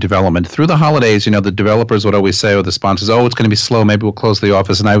on-site in new development, through the holidays, you know, the developers would always say, or the sponsors, oh, it's going to be slow, maybe we'll close the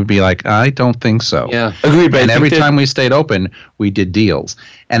office. And I would be like, I don't think so. Yeah. Agreed. And every time we stayed open, we did deals.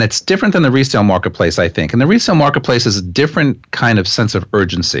 And it's different than the resale marketplace, I think. And the resale marketplace is a different kind of sense of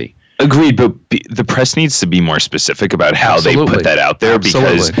urgency. Agreed, but the press needs to be more specific about how they put that out there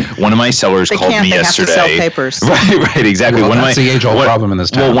because one of my sellers called me yesterday. They have to sell papers. Right, exactly. Well, that's the age-old problem in this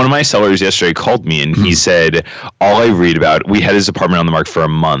town. Well, one of my sellers yesterday called me and he said, all I read about, we had his apartment on the market for a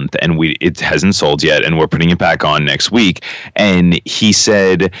month and it hasn't sold yet and we're putting it back on next week. And he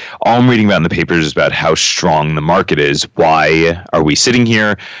said, all I'm reading about in the papers is about how strong the market is. Why are we sitting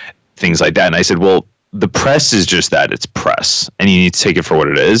here? Things like that. And I said, well, the press is just that. It's press. And you need to take it for what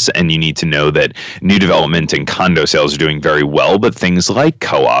it is. And you need to know that new development and condo sales are doing very well. But things like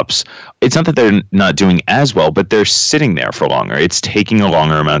co-ops, it's not that they're not doing as well, but they're sitting there for longer. It's taking a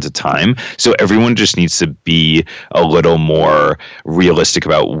longer amount of time. So everyone just needs to be a little more realistic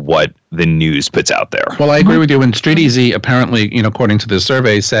about what the news puts out there. Well, I agree with you. And StreetEasy, apparently, you know, according to the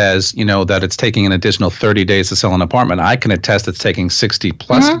survey, says, you know, that it's taking an additional 30 days to sell an apartment. I can attest it's taking 60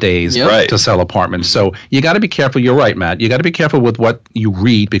 plus days to sell apartments. So you got to be careful. You're right, Matt. You got to be careful with what you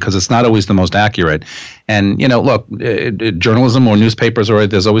read because it's not always the most accurate. And, you know, look, journalism or newspapers, or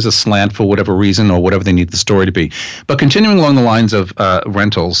there's always a slant for whatever reason or whatever they need the story to be. But continuing along the lines of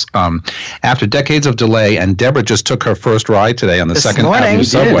rentals, after decades of delay, and Deborah just took her first ride today on the Second Avenue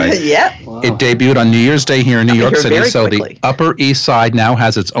subway. Yep. Wow. It debuted on New Year's Day here in New York City. So quickly. The Upper East Side now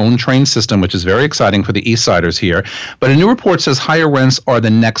has its own train system, which is very exciting for the East Siders here. But a new report says higher rents are the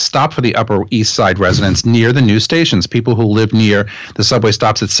next stop for the Upper East Side residents near the new stations. People who live near the subway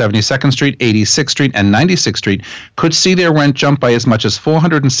stops at 72nd Street, 86th Street, and 96th Street could see their rent jump by as much as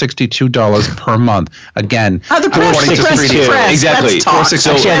 $462 per month. Again, the press. Exactly.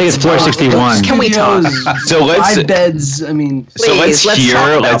 Actually, I think it's 461. Can we talk? So let's 5 beds. I mean, so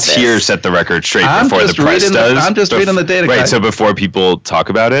let's hear set the record straight before the press does. I'm just reading the data. Right. So before people talk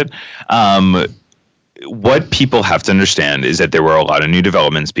about it, what people have to understand is that there were a lot of new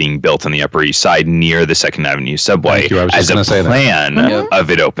developments being built on the Upper East Side near the Second Avenue subway as a plan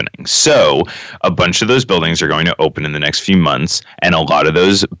of it opening. So a bunch of those buildings are going to open in the next few months, and a lot of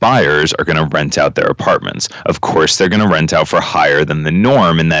those buyers are going to rent out their apartments. Of course, they're going to rent out for higher than the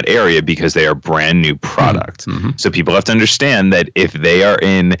norm in that area because they are brand new product. So people have to understand that if they are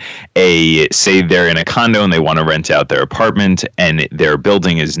say they're in a condo and they want to rent out their apartment and their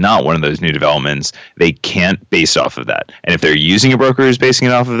building is not one of those new developments, they can't base off of that. And if they're using a broker who's basing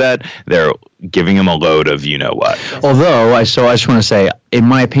it off of that, they're giving them a load of you know what. Although, I just want to say, in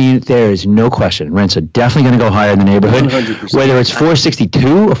my opinion, there is no question. Rents are definitely going to go higher in the neighborhood. 100%. Whether it's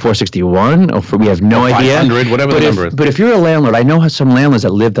 462 or 461, or we have no idea. 500, whatever the number is. But if you're a landlord, I know some landlords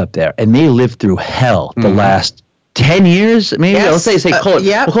that lived up there, and they lived through hell the last 10 years, maybe. Yes. Let's say we'll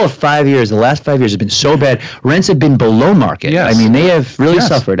call it 5 years. The last 5 years have been so bad. Rents have been below market. Yes. I mean, they have really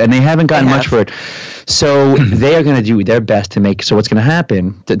suffered, and they haven't gotten much for it. So they are going to do their best to make. So what's going to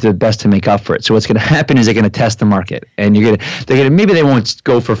happen? The best to make up for it. So what's going to happen is they're going to test the market, and they're going to maybe they won't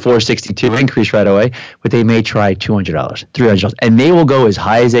go for 462 increase right away, but they may try $200, $300, and they will go as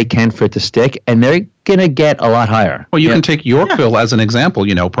high as they can for it to stick, and they're going to get a lot higher. Well, you can take Yorkville as an example.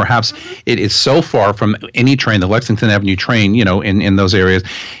 You know, perhaps it is so far from any train, the Lexington Avenue train, you know, in those areas.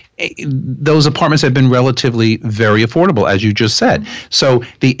 Those apartments have been relatively very affordable, as you just said. So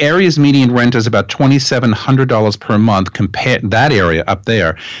the area's median rent is about $2,700 per month, that area up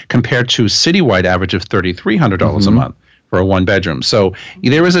there, compared to citywide average of $3,300 a month. for a one bedroom. So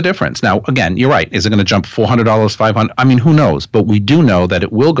there is a difference. Now, again, you're right. Is it going to jump $400, $500? I mean, who knows? But we do know that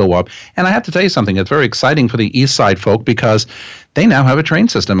it will go up. And I have to tell you something. It's very exciting for the East Side folk because they now have a train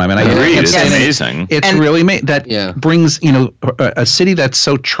system. I mean, it's amazing. It's really brings, a city that's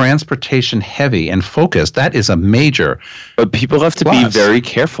so transportation heavy and focused. That is a major. But people have to be very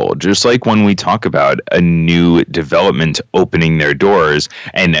careful. Just like when we talk about a new development opening their doors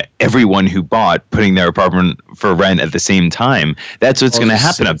and everyone who bought putting their apartment for rent at the same time, that's what's going to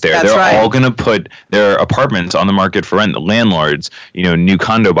happen up there. They're all going to put their apartments on the market for rent. The landlords, new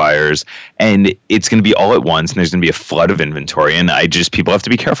condo buyers, and it's going to be all at once. And there's going to be a flood of inventory. And people have to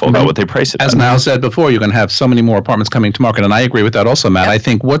be careful about what they price it. As Mal said before, you're going to have so many more apartments coming to market. And I agree with that also, Matt. I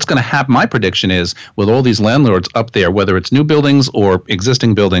think what's going to happen, my prediction is, with all these landlords up there, whether it's new buildings or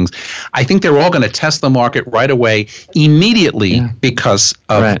existing buildings, I think they're all going to test the market right away, immediately, because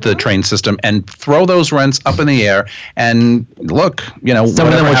of the train system, and throw those rents up in the air. And look, some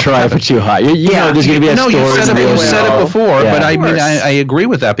of them will try for too high. There's going to be a story. You said it before, but I mean, I agree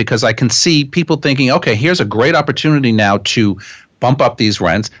with that because I can see people thinking, okay, here's a great opportunity now to bump up these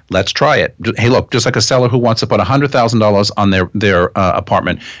rents. Let's try it. Hey, look, just like a seller who wants to put $100,000 on their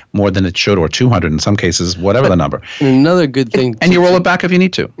apartment, more than it should, or $200 in some cases, whatever the number. And another good thing, and you roll it back if you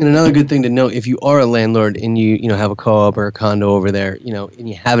need to. And another good thing to note, if you are a landlord and you have a co-op or a condo over there, and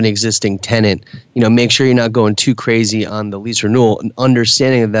you have an existing tenant, make sure you're not going too crazy on the lease renewal, and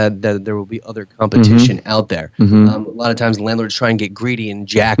understanding that there will be other competition out there. A lot of times landlords try and get greedy and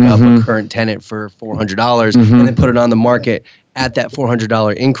jack up a current tenant for $400 and then put it on the market at that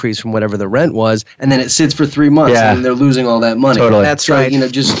 $400 increase from whatever the rent was, and then it sits for 3 months, and they're losing all that money. Totally. That's right.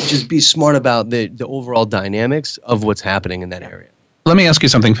 Just be smart about the overall dynamics of what's happening in that area. Let me ask you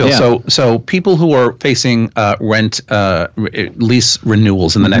something, Phil. Yeah. So people who are facing lease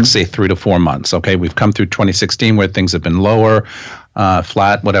renewals in the next, say, 3 to 4 months, okay, we've come through 2016 where things have been lower,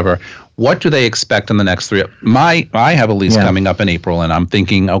 flat, whatever. What do they expect in the next 3? I have a lease coming up in April, and I'm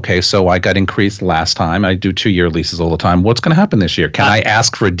thinking, okay, so I got increased last time. I do 2-year leases all the time. What's going to happen this year? Can I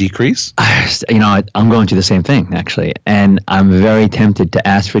ask for a decrease? I'm going through the same thing, actually. And I'm very tempted to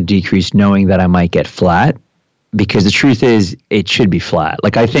ask for a decrease knowing that I might get flat. Because the truth is, it should be flat.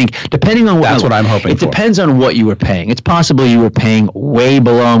 Like, I think, depending on that's what I'm hoping for. It depends on what you were paying. It's possible you were paying way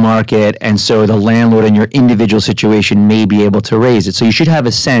below market, and so the landlord in your individual situation may be able to raise it. So you should have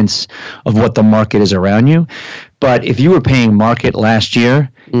a sense of what the market is around you. But if you were paying market last year,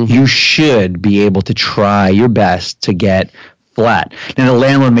 you should be able to try your best to get flat. Now, the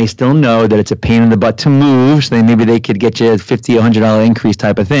landlord may still know that it's a pain in the butt to move, so maybe they could get you a $50, $100 increase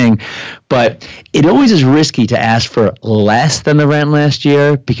type of thing. But it always is risky to ask for less than the rent last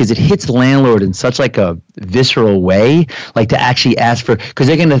year because it hits landlord in such like a visceral way, like to actually ask for, because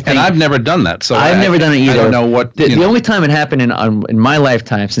they're going to think. And I've never done that. So I've never done it either. I don't know what. The only time it happened in my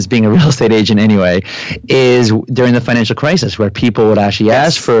lifetime, since being a real estate agent anyway, is during the financial crisis where people would actually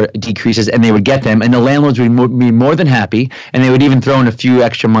ask for decreases and they would get them, and the landlords would be more than happy, and they would even throw in a few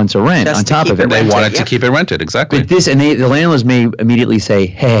extra months of rent on top of it. They wanted to keep it rented, exactly. But the landlords may immediately say,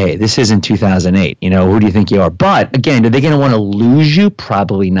 hey, this isn't 2008. Who do you think you are? But again, are they going to want to lose you?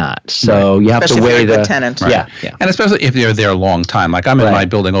 Probably not. So you have to weigh the tenant. Right. Yeah. And especially if they're there a long time. Like I'm in my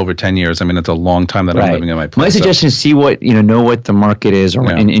building over 10 years. I mean, it's a long time that I'm living in my place. My suggestion is see what, know what the market is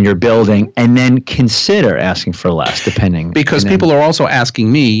in your building, and then consider asking for less, depending. Because people are also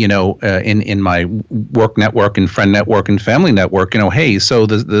asking me, in my work network and friend network and family network, hey, so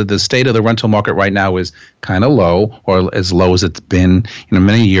the state of the rental market right now is kind of low, or as low as it's been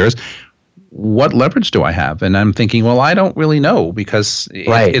many years. What leverage do I have? And I'm thinking, well, I don't really know because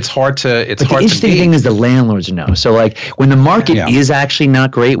it's hard to. The interesting thing is the landlords know. So like when the market is actually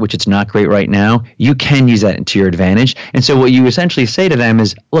not great, which it's not great right now, you can use that to your advantage. And so what you essentially say to them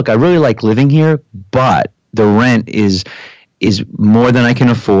is, look, I really like living here, but the rent is more than I can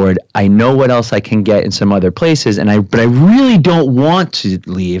afford. I know what else I can get in some other places, but I really don't want to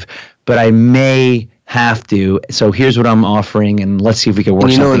leave, but I may have to. So here's what I'm offering, and let's see if we can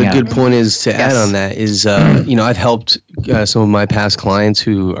work something out. The good point is to add on that is, I've helped some of my past clients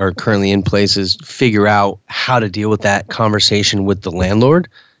who are currently in places figure out how to deal with that conversation with the landlord.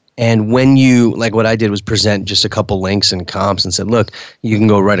 And when what I did was present just a couple links and comps and said, look, you can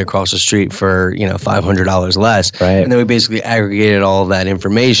go right across the street for, $500 less. Right. And then we basically aggregated all of that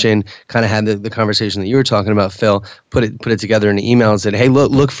information, kind of had the conversation that you were talking about, Phil, put it together in an email and said, hey,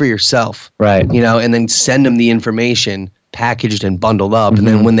 look for yourself. Right. And then send them the information packaged and bundled up. And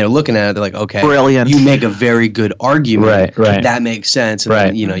then when they're looking at it, they're like, okay, brilliant. You make a very good argument. Right. That makes sense. And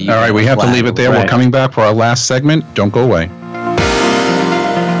right. Then, all right, we have to leave it there. Right. We're coming back for our last segment. Don't go away.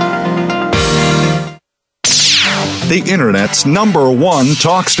 the Internet's #1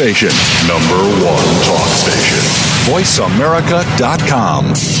 talk station. #1 talk station.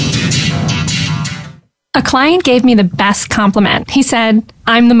 VoiceAmerica.com. A client gave me the best compliment. He said,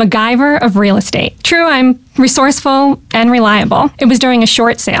 "I'm the MacGyver of real estate." True, I'm resourceful and reliable. It was during a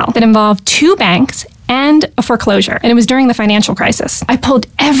short sale that involved 2 banks and a foreclosure, and it was during the financial crisis. I pulled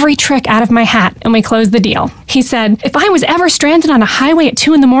every trick out of my hat, and we closed the deal. He said, "If I was ever stranded on a highway at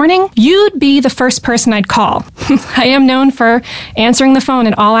 2 a.m, you'd be the first person I'd call." I am known for answering the phone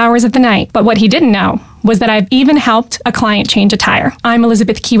at all hours of the night, but what he didn't know was that I've even helped a client change a tire. I'm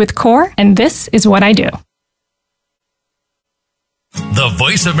Elizabeth Key with CORE, and this is what I do. The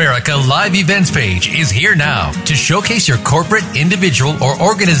Voice America Live Events page is here now to showcase your corporate, individual, or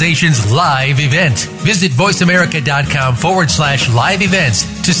organization's live event. Visit voiceamerica.com/live events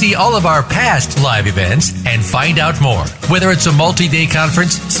to see all of our past live events and find out more. Whether it's a multi-day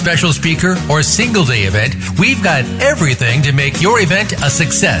conference, special speaker, or single-day event, we've got everything to make your event a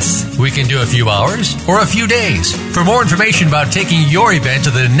success. We can do a few hours or a few days. For more information about taking your event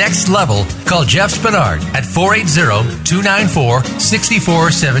to the next level, call Jeff Spinard at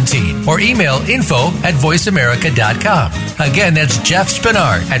 480-294-6417 or email info@voiceamerica.com. Again, that's Jeff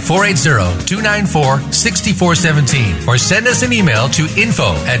Spinard at 480-294-6417 or send us an email to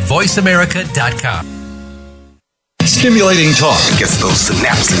info@voiceamerica.com. Stimulating talk gets those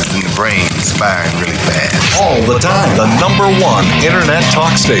synapses in the brain firing really fast. All the time. The #1 Internet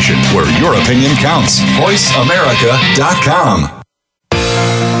talk station where your opinion counts. VoiceAmerica.com.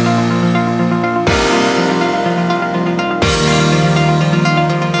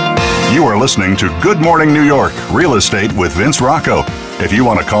 You are listening to Good Morning New York, Real Estate with Vince Rocco. If you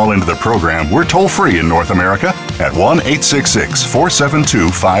want to call into the program, we're toll-free in North America at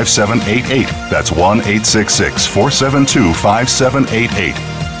 1-866-472-5788. That's 1-866-472-5788.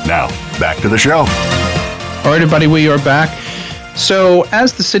 Now, back to the show. All right, everybody, we are back. So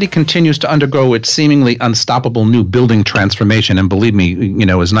as the city continues to undergo its seemingly unstoppable new building transformation, and believe me,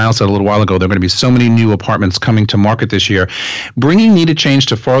 as Niall said a little while ago, there are going to be so many new apartments coming to market this year, bringing needed change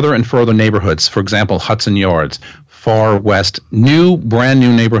to further and further neighborhoods. For example, Hudson Yards, Far West, brand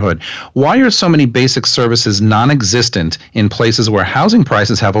new neighborhood. Why are so many basic services non-existent in places where housing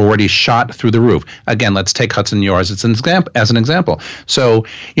prices have already shot through the roof? Again, let's take Hudson Yards as an example. So,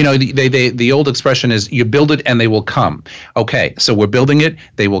 the old expression is you build it and they will come. Okay, so we're building it,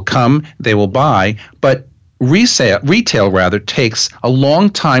 they will come, they will buy, but retail takes a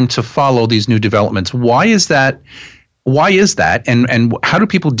long time to follow these new developments. Why is that? And how do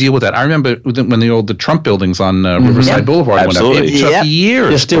people deal with that? I remember when the Trump buildings on Riverside Boulevard went up. It took years.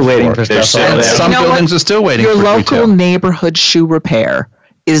 They're still waiting for stuff. Some buildings are still waiting for retail. Your local neighborhood shoe repair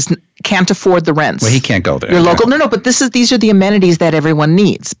can't afford the rents. Well, he can't go there. Your local but these are the amenities that everyone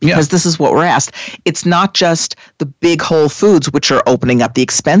needs because this is what we're asked. It's not just the big Whole Foods which are opening up, the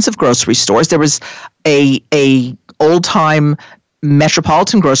expensive grocery stores. There was a old-time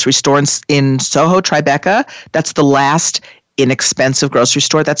Metropolitan grocery store in Soho, Tribeca. That's the last inexpensive grocery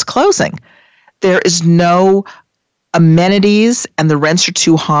store that's closing. There is no amenities and the rents are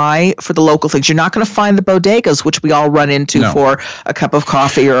too high for the local things. You're not going to find the bodegas, which we all run into for a cup of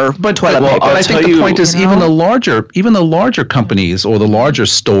coffee or toilet paper. But I think the point is even the larger companies or the larger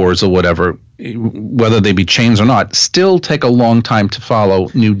stores or whatever, whether they be chains or not, still take a long time to follow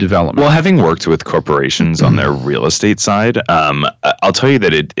new development. Well, having worked with corporations on their real estate side, I'll tell you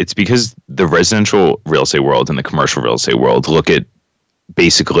that it's because the residential real estate world and the commercial real estate world look at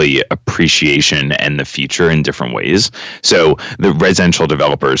basically appreciation and the future in different ways. So the residential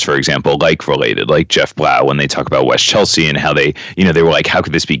developers, for example, like Jeff Blau, when they talk about West Chelsea and how they were like, how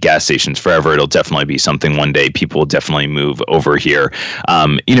could this be gas stations forever? It'll definitely be something one day. People will definitely move over here.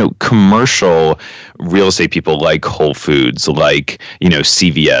 Commercial real estate people like Whole Foods, like,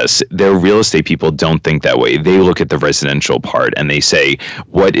 CVS, their real estate people don't think that way. They look at the residential part and they say,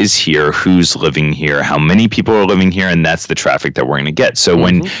 what is here? Who's living here? How many people are living here? And that's the traffic that we're going to get. So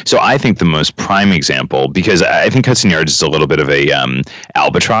so I think the most prime example, because I think Hudson Yards is a little bit of a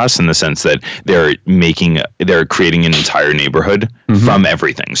albatross in the sense that they're creating an entire neighborhood from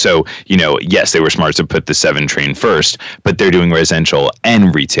everything. So, yes, they were smart to put the 7 train first, but they're doing residential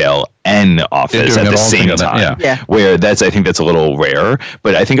and retail and office at the same time. Where I think that's a little rare,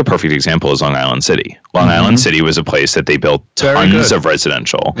 but I think a perfect example is Long Island City. Long Island City was a place that they built tons of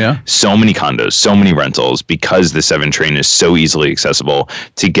residential, so many condos, so many rentals, because the 7 train is so easily accessible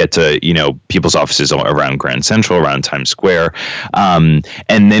to get to, people's offices around Grand Central, around Times Square. And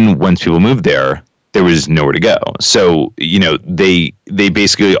then once people moved there was nowhere to go. So, they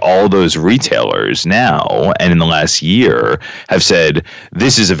basically, all those retailers now, and in the last year, have said,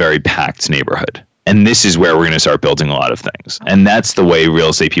 this is a very packed neighborhood. And this is where we're going to start building a lot of things. And that's the way real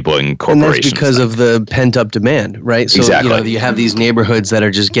estate people and corporations. And that's because of the pent up demand, right? So, exactly. You have these neighborhoods that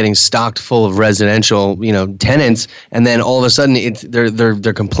are just getting stocked full of residential, tenants. And then all of a sudden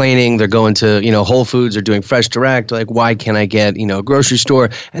they're complaining. They're going to, Whole Foods or doing Fresh Direct. Like, why can't I get, a grocery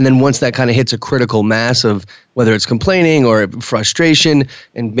store? And then once that kind of hits a critical mass of whether it's complaining or frustration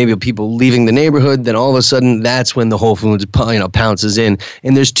and maybe people leaving the neighborhood, then all of a sudden that's when the Whole Foods pounces in.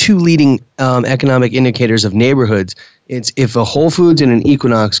 And there's two leading economic indicators of neighborhoods. It's if a Whole Foods and an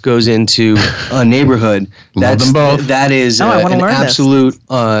Equinox goes into a neighborhood, that is an absolute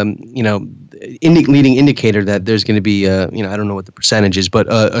leading indicator that there's going to be I don't know what the percentage is, but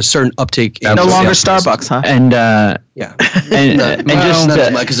a certain uptake. No longer Starbucks, huh? And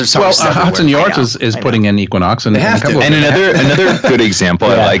because there's Hudson Yards is putting in Equinox, and another good example.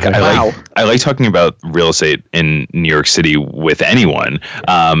 I like talking about real estate in New York City with anyone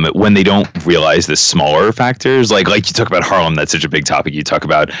when they don't realize the smaller factors. Like you talk about Harlem, that's such a big topic. You talk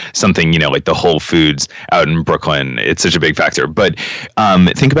about something like the Whole Foods out in Brooklyn, it's such a big factor. But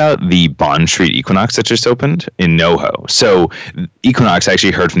think about the Bond Street Equinox that just opened in NoHo. So Equinox, I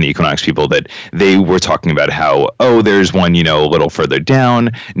actually heard from the Equinox people that they were talking about how there's one a little further down.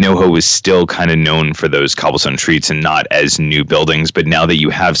 NoHo is still kind of known for those cobblestone streets and not as new buildings, but now that you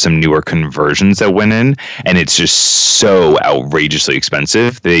have some newer conversions that went in and it's just so outrageously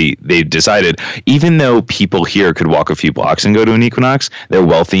expensive, they decided even though people here could walk a few blocks and go to an Equinox, they're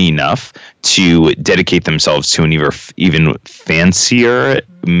wealthy enough to dedicate themselves to an even fancier,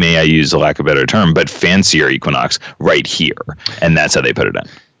 may I use a lack of a better term, but fancier Equinox right here. And that's how they put it in.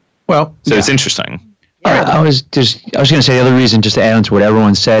 Well, so it's interesting. Yeah, I was going to say the other reason, just to add on to what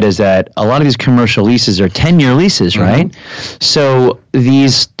everyone said, is that a lot of these commercial leases are 10-year leases, right? So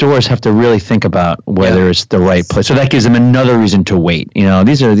these stores have to really think about whether it's the right place. So that gives them another reason to wait.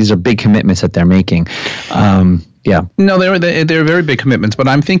 These are big commitments that they're making. Yeah. No, they're very big commitments. But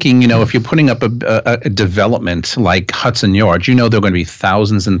I'm thinking, if you're putting up a development like Hudson Yards, there are going to be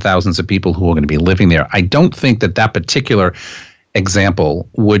thousands and thousands of people who are going to be living there. I don't think that particular example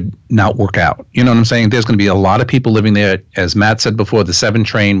would not work out. You know what I'm saying? There's going to be a lot of people living there. As Matt said before, the 7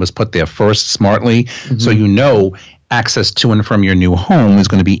 train was put there first smartly. Mm-hmm. So access to and from your new home is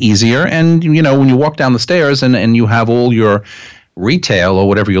going to be easier. And, when you walk down the stairs and you have all your retail or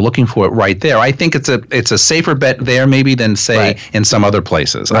whatever you're looking for right there, I think it's a safer bet there maybe than say in some other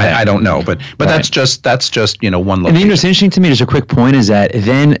places. Right. I don't know, but that's just one location. And what's interesting to me, just a quick point, is that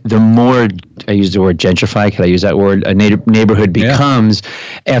then the more, I use the word gentrify, can I use that word, a neighborhood becomes,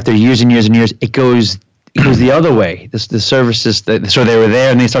 after years and years and years, it goes the other way. The services, so they were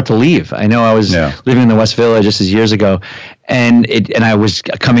there and they start to leave. I know I was living in the West Village just as years ago, and I was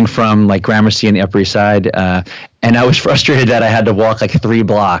coming from like Gramercy and the Upper East Side, and I was frustrated that I had to walk like 3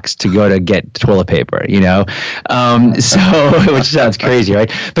 blocks to go to get toilet paper, so which sounds crazy,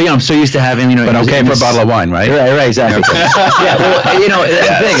 right? But I'm so used to having, but okay for a bottle of wine, right? Right, exactly. Yeah, well, that's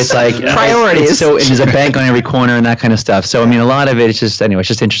the thing. It's like priorities. So there's a bank on every corner and that kind of stuff. So a lot of it is just it's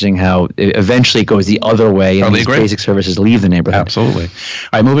just interesting how eventually it goes the other way, and these basic services leave the neighborhood. Absolutely. All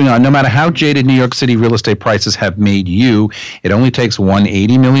right, moving on. No matter how jaded New York City real estate prices have made you, it only takes one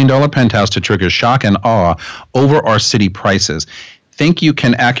 $80 million penthouse to trigger shock and awe over our city prices. Think you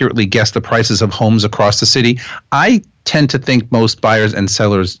can accurately guess the prices of homes across the city? I tend to think most buyers and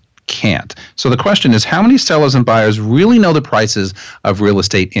sellers can't. So the question is, how many sellers and buyers really know the prices of real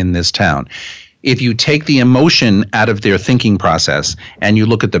estate in this town? If you take the emotion out of their thinking process and you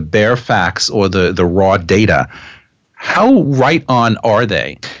look at the bare facts or the raw data, how right on are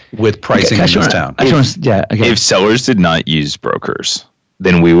they with pricing in this town? If sellers did not use brokers,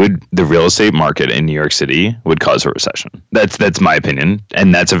 then the real estate market in New York City would cause a recession. That's my opinion,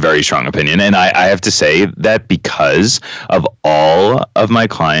 and that's a very strong opinion. And I have to say that because of all of my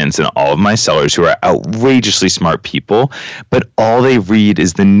clients and all of my sellers who are outrageously smart people, but all they read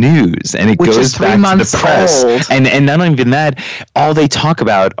is the news, and it goes back to the press. And not even that, all they talk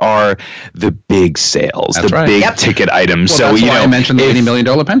about are the big sales, big ticket items. Well, that's why I mentioned the $80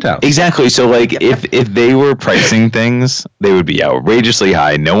 million penthouse. Exactly. So if they were pricing things, they would be outrageously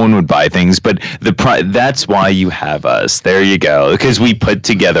high. No one would buy things, but that's why you have us. There you go. Because we put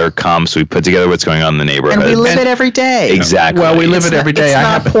together comps, we put together what's going on in the neighborhood. And we live it every day. Exactly. Well, we live it every day. It's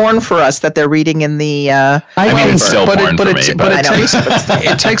not porn for us that they're reading in the... it's still porn for me.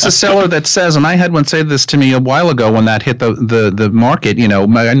 It takes a seller that says, and I had one say this to me a while ago when that hit the market,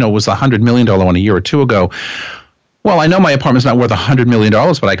 I know it was a $100 million one a year or two ago. Well, I know my apartment's not worth $100 million,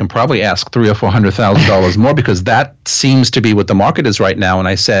 but I can probably ask $300,000 or $400,000 more because that seems to be what the market is right now. And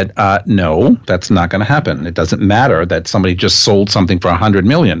I said, no, that's not going to happen. It doesn't matter that somebody just sold something for $100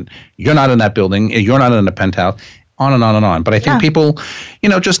 million. You're not in that building. You're not in a penthouse. On and on and on. But I think people,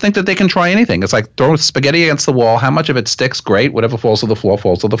 just think that they can try anything. It's like throw spaghetti against the wall. How much of it sticks? Great. Whatever falls to the floor,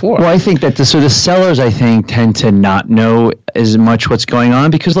 falls to the floor. Well, I think that the sellers, tend to not know as much what's going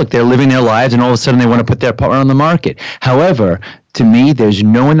on because, look, they're living their lives and all of a sudden they want to put their apartment on the market. However, to me, there's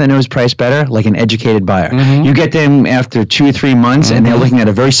no one that knows price better like an educated buyer. Mm-hmm. You get them after 2 or 3 months and they're looking at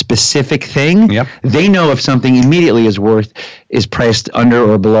a very specific thing. Yep. They know if something immediately is priced under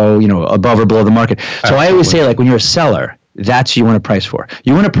or below, above or below the market. So Absolutely. I always say, like, when you're a seller, that's who you want to price for.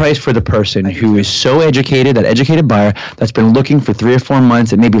 You want to price for the person who is so educated, that educated buyer that's been looking for 3 or 4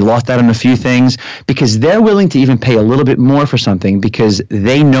 months and maybe lost out on a few things because they're willing to even pay a little bit more for something because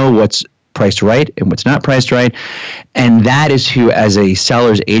they know what's priced right and what's not priced right. And that is who, as a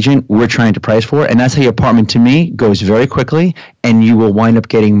seller's agent, we're trying to price for. And that's how your apartment, to me, goes very quickly and you will wind up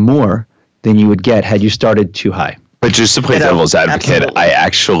getting more than you would get had you started too high. But just to play devil's advocate,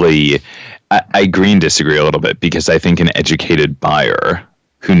 absolutely. I agree and disagree a little bit because I think an educated buyer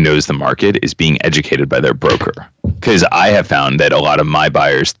who knows the market is being educated by their broker. Because I have found that a lot of my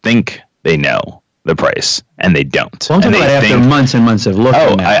buyers think they know the price and they don't. Well, I'm talking about after months and months of looking.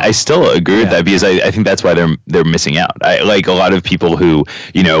 Oh, I still agree with that because I think that's why they're missing out. I like a lot of people who,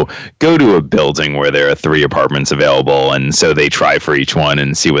 go to a building where there are 3 apartments available and so they try for each one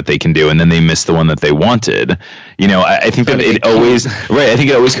and see what they can do and then they miss the one that they wanted. I think that it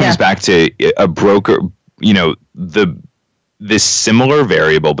always comes back to a broker, this similar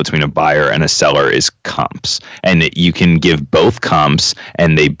variable between a buyer and a seller is comps. And you can give both comps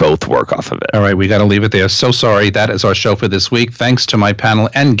and they both work off of it. All right, we got to leave it there. So sorry. That is our show for this week. Thanks to my panel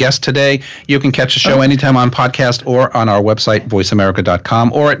and guest today. You can catch the show anytime on podcast or on our website,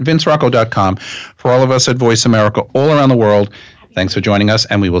 voiceamerica.com or at vincerocco.com. For all of us at Voice America all around the world, thanks for joining us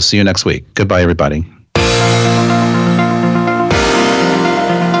and we will see you next week. Goodbye, everybody.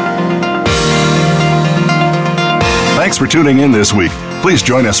 Thanks for tuning in this week. Please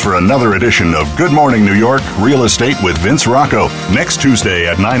join us for another edition of Good Morning New York Real Estate with Vince Rocco next Tuesday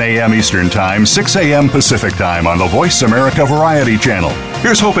at 9 a.m. Eastern Time, 6 a.m. Pacific Time on the Voice America Variety Channel.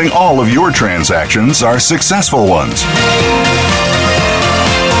 Here's hoping all of your transactions are successful ones.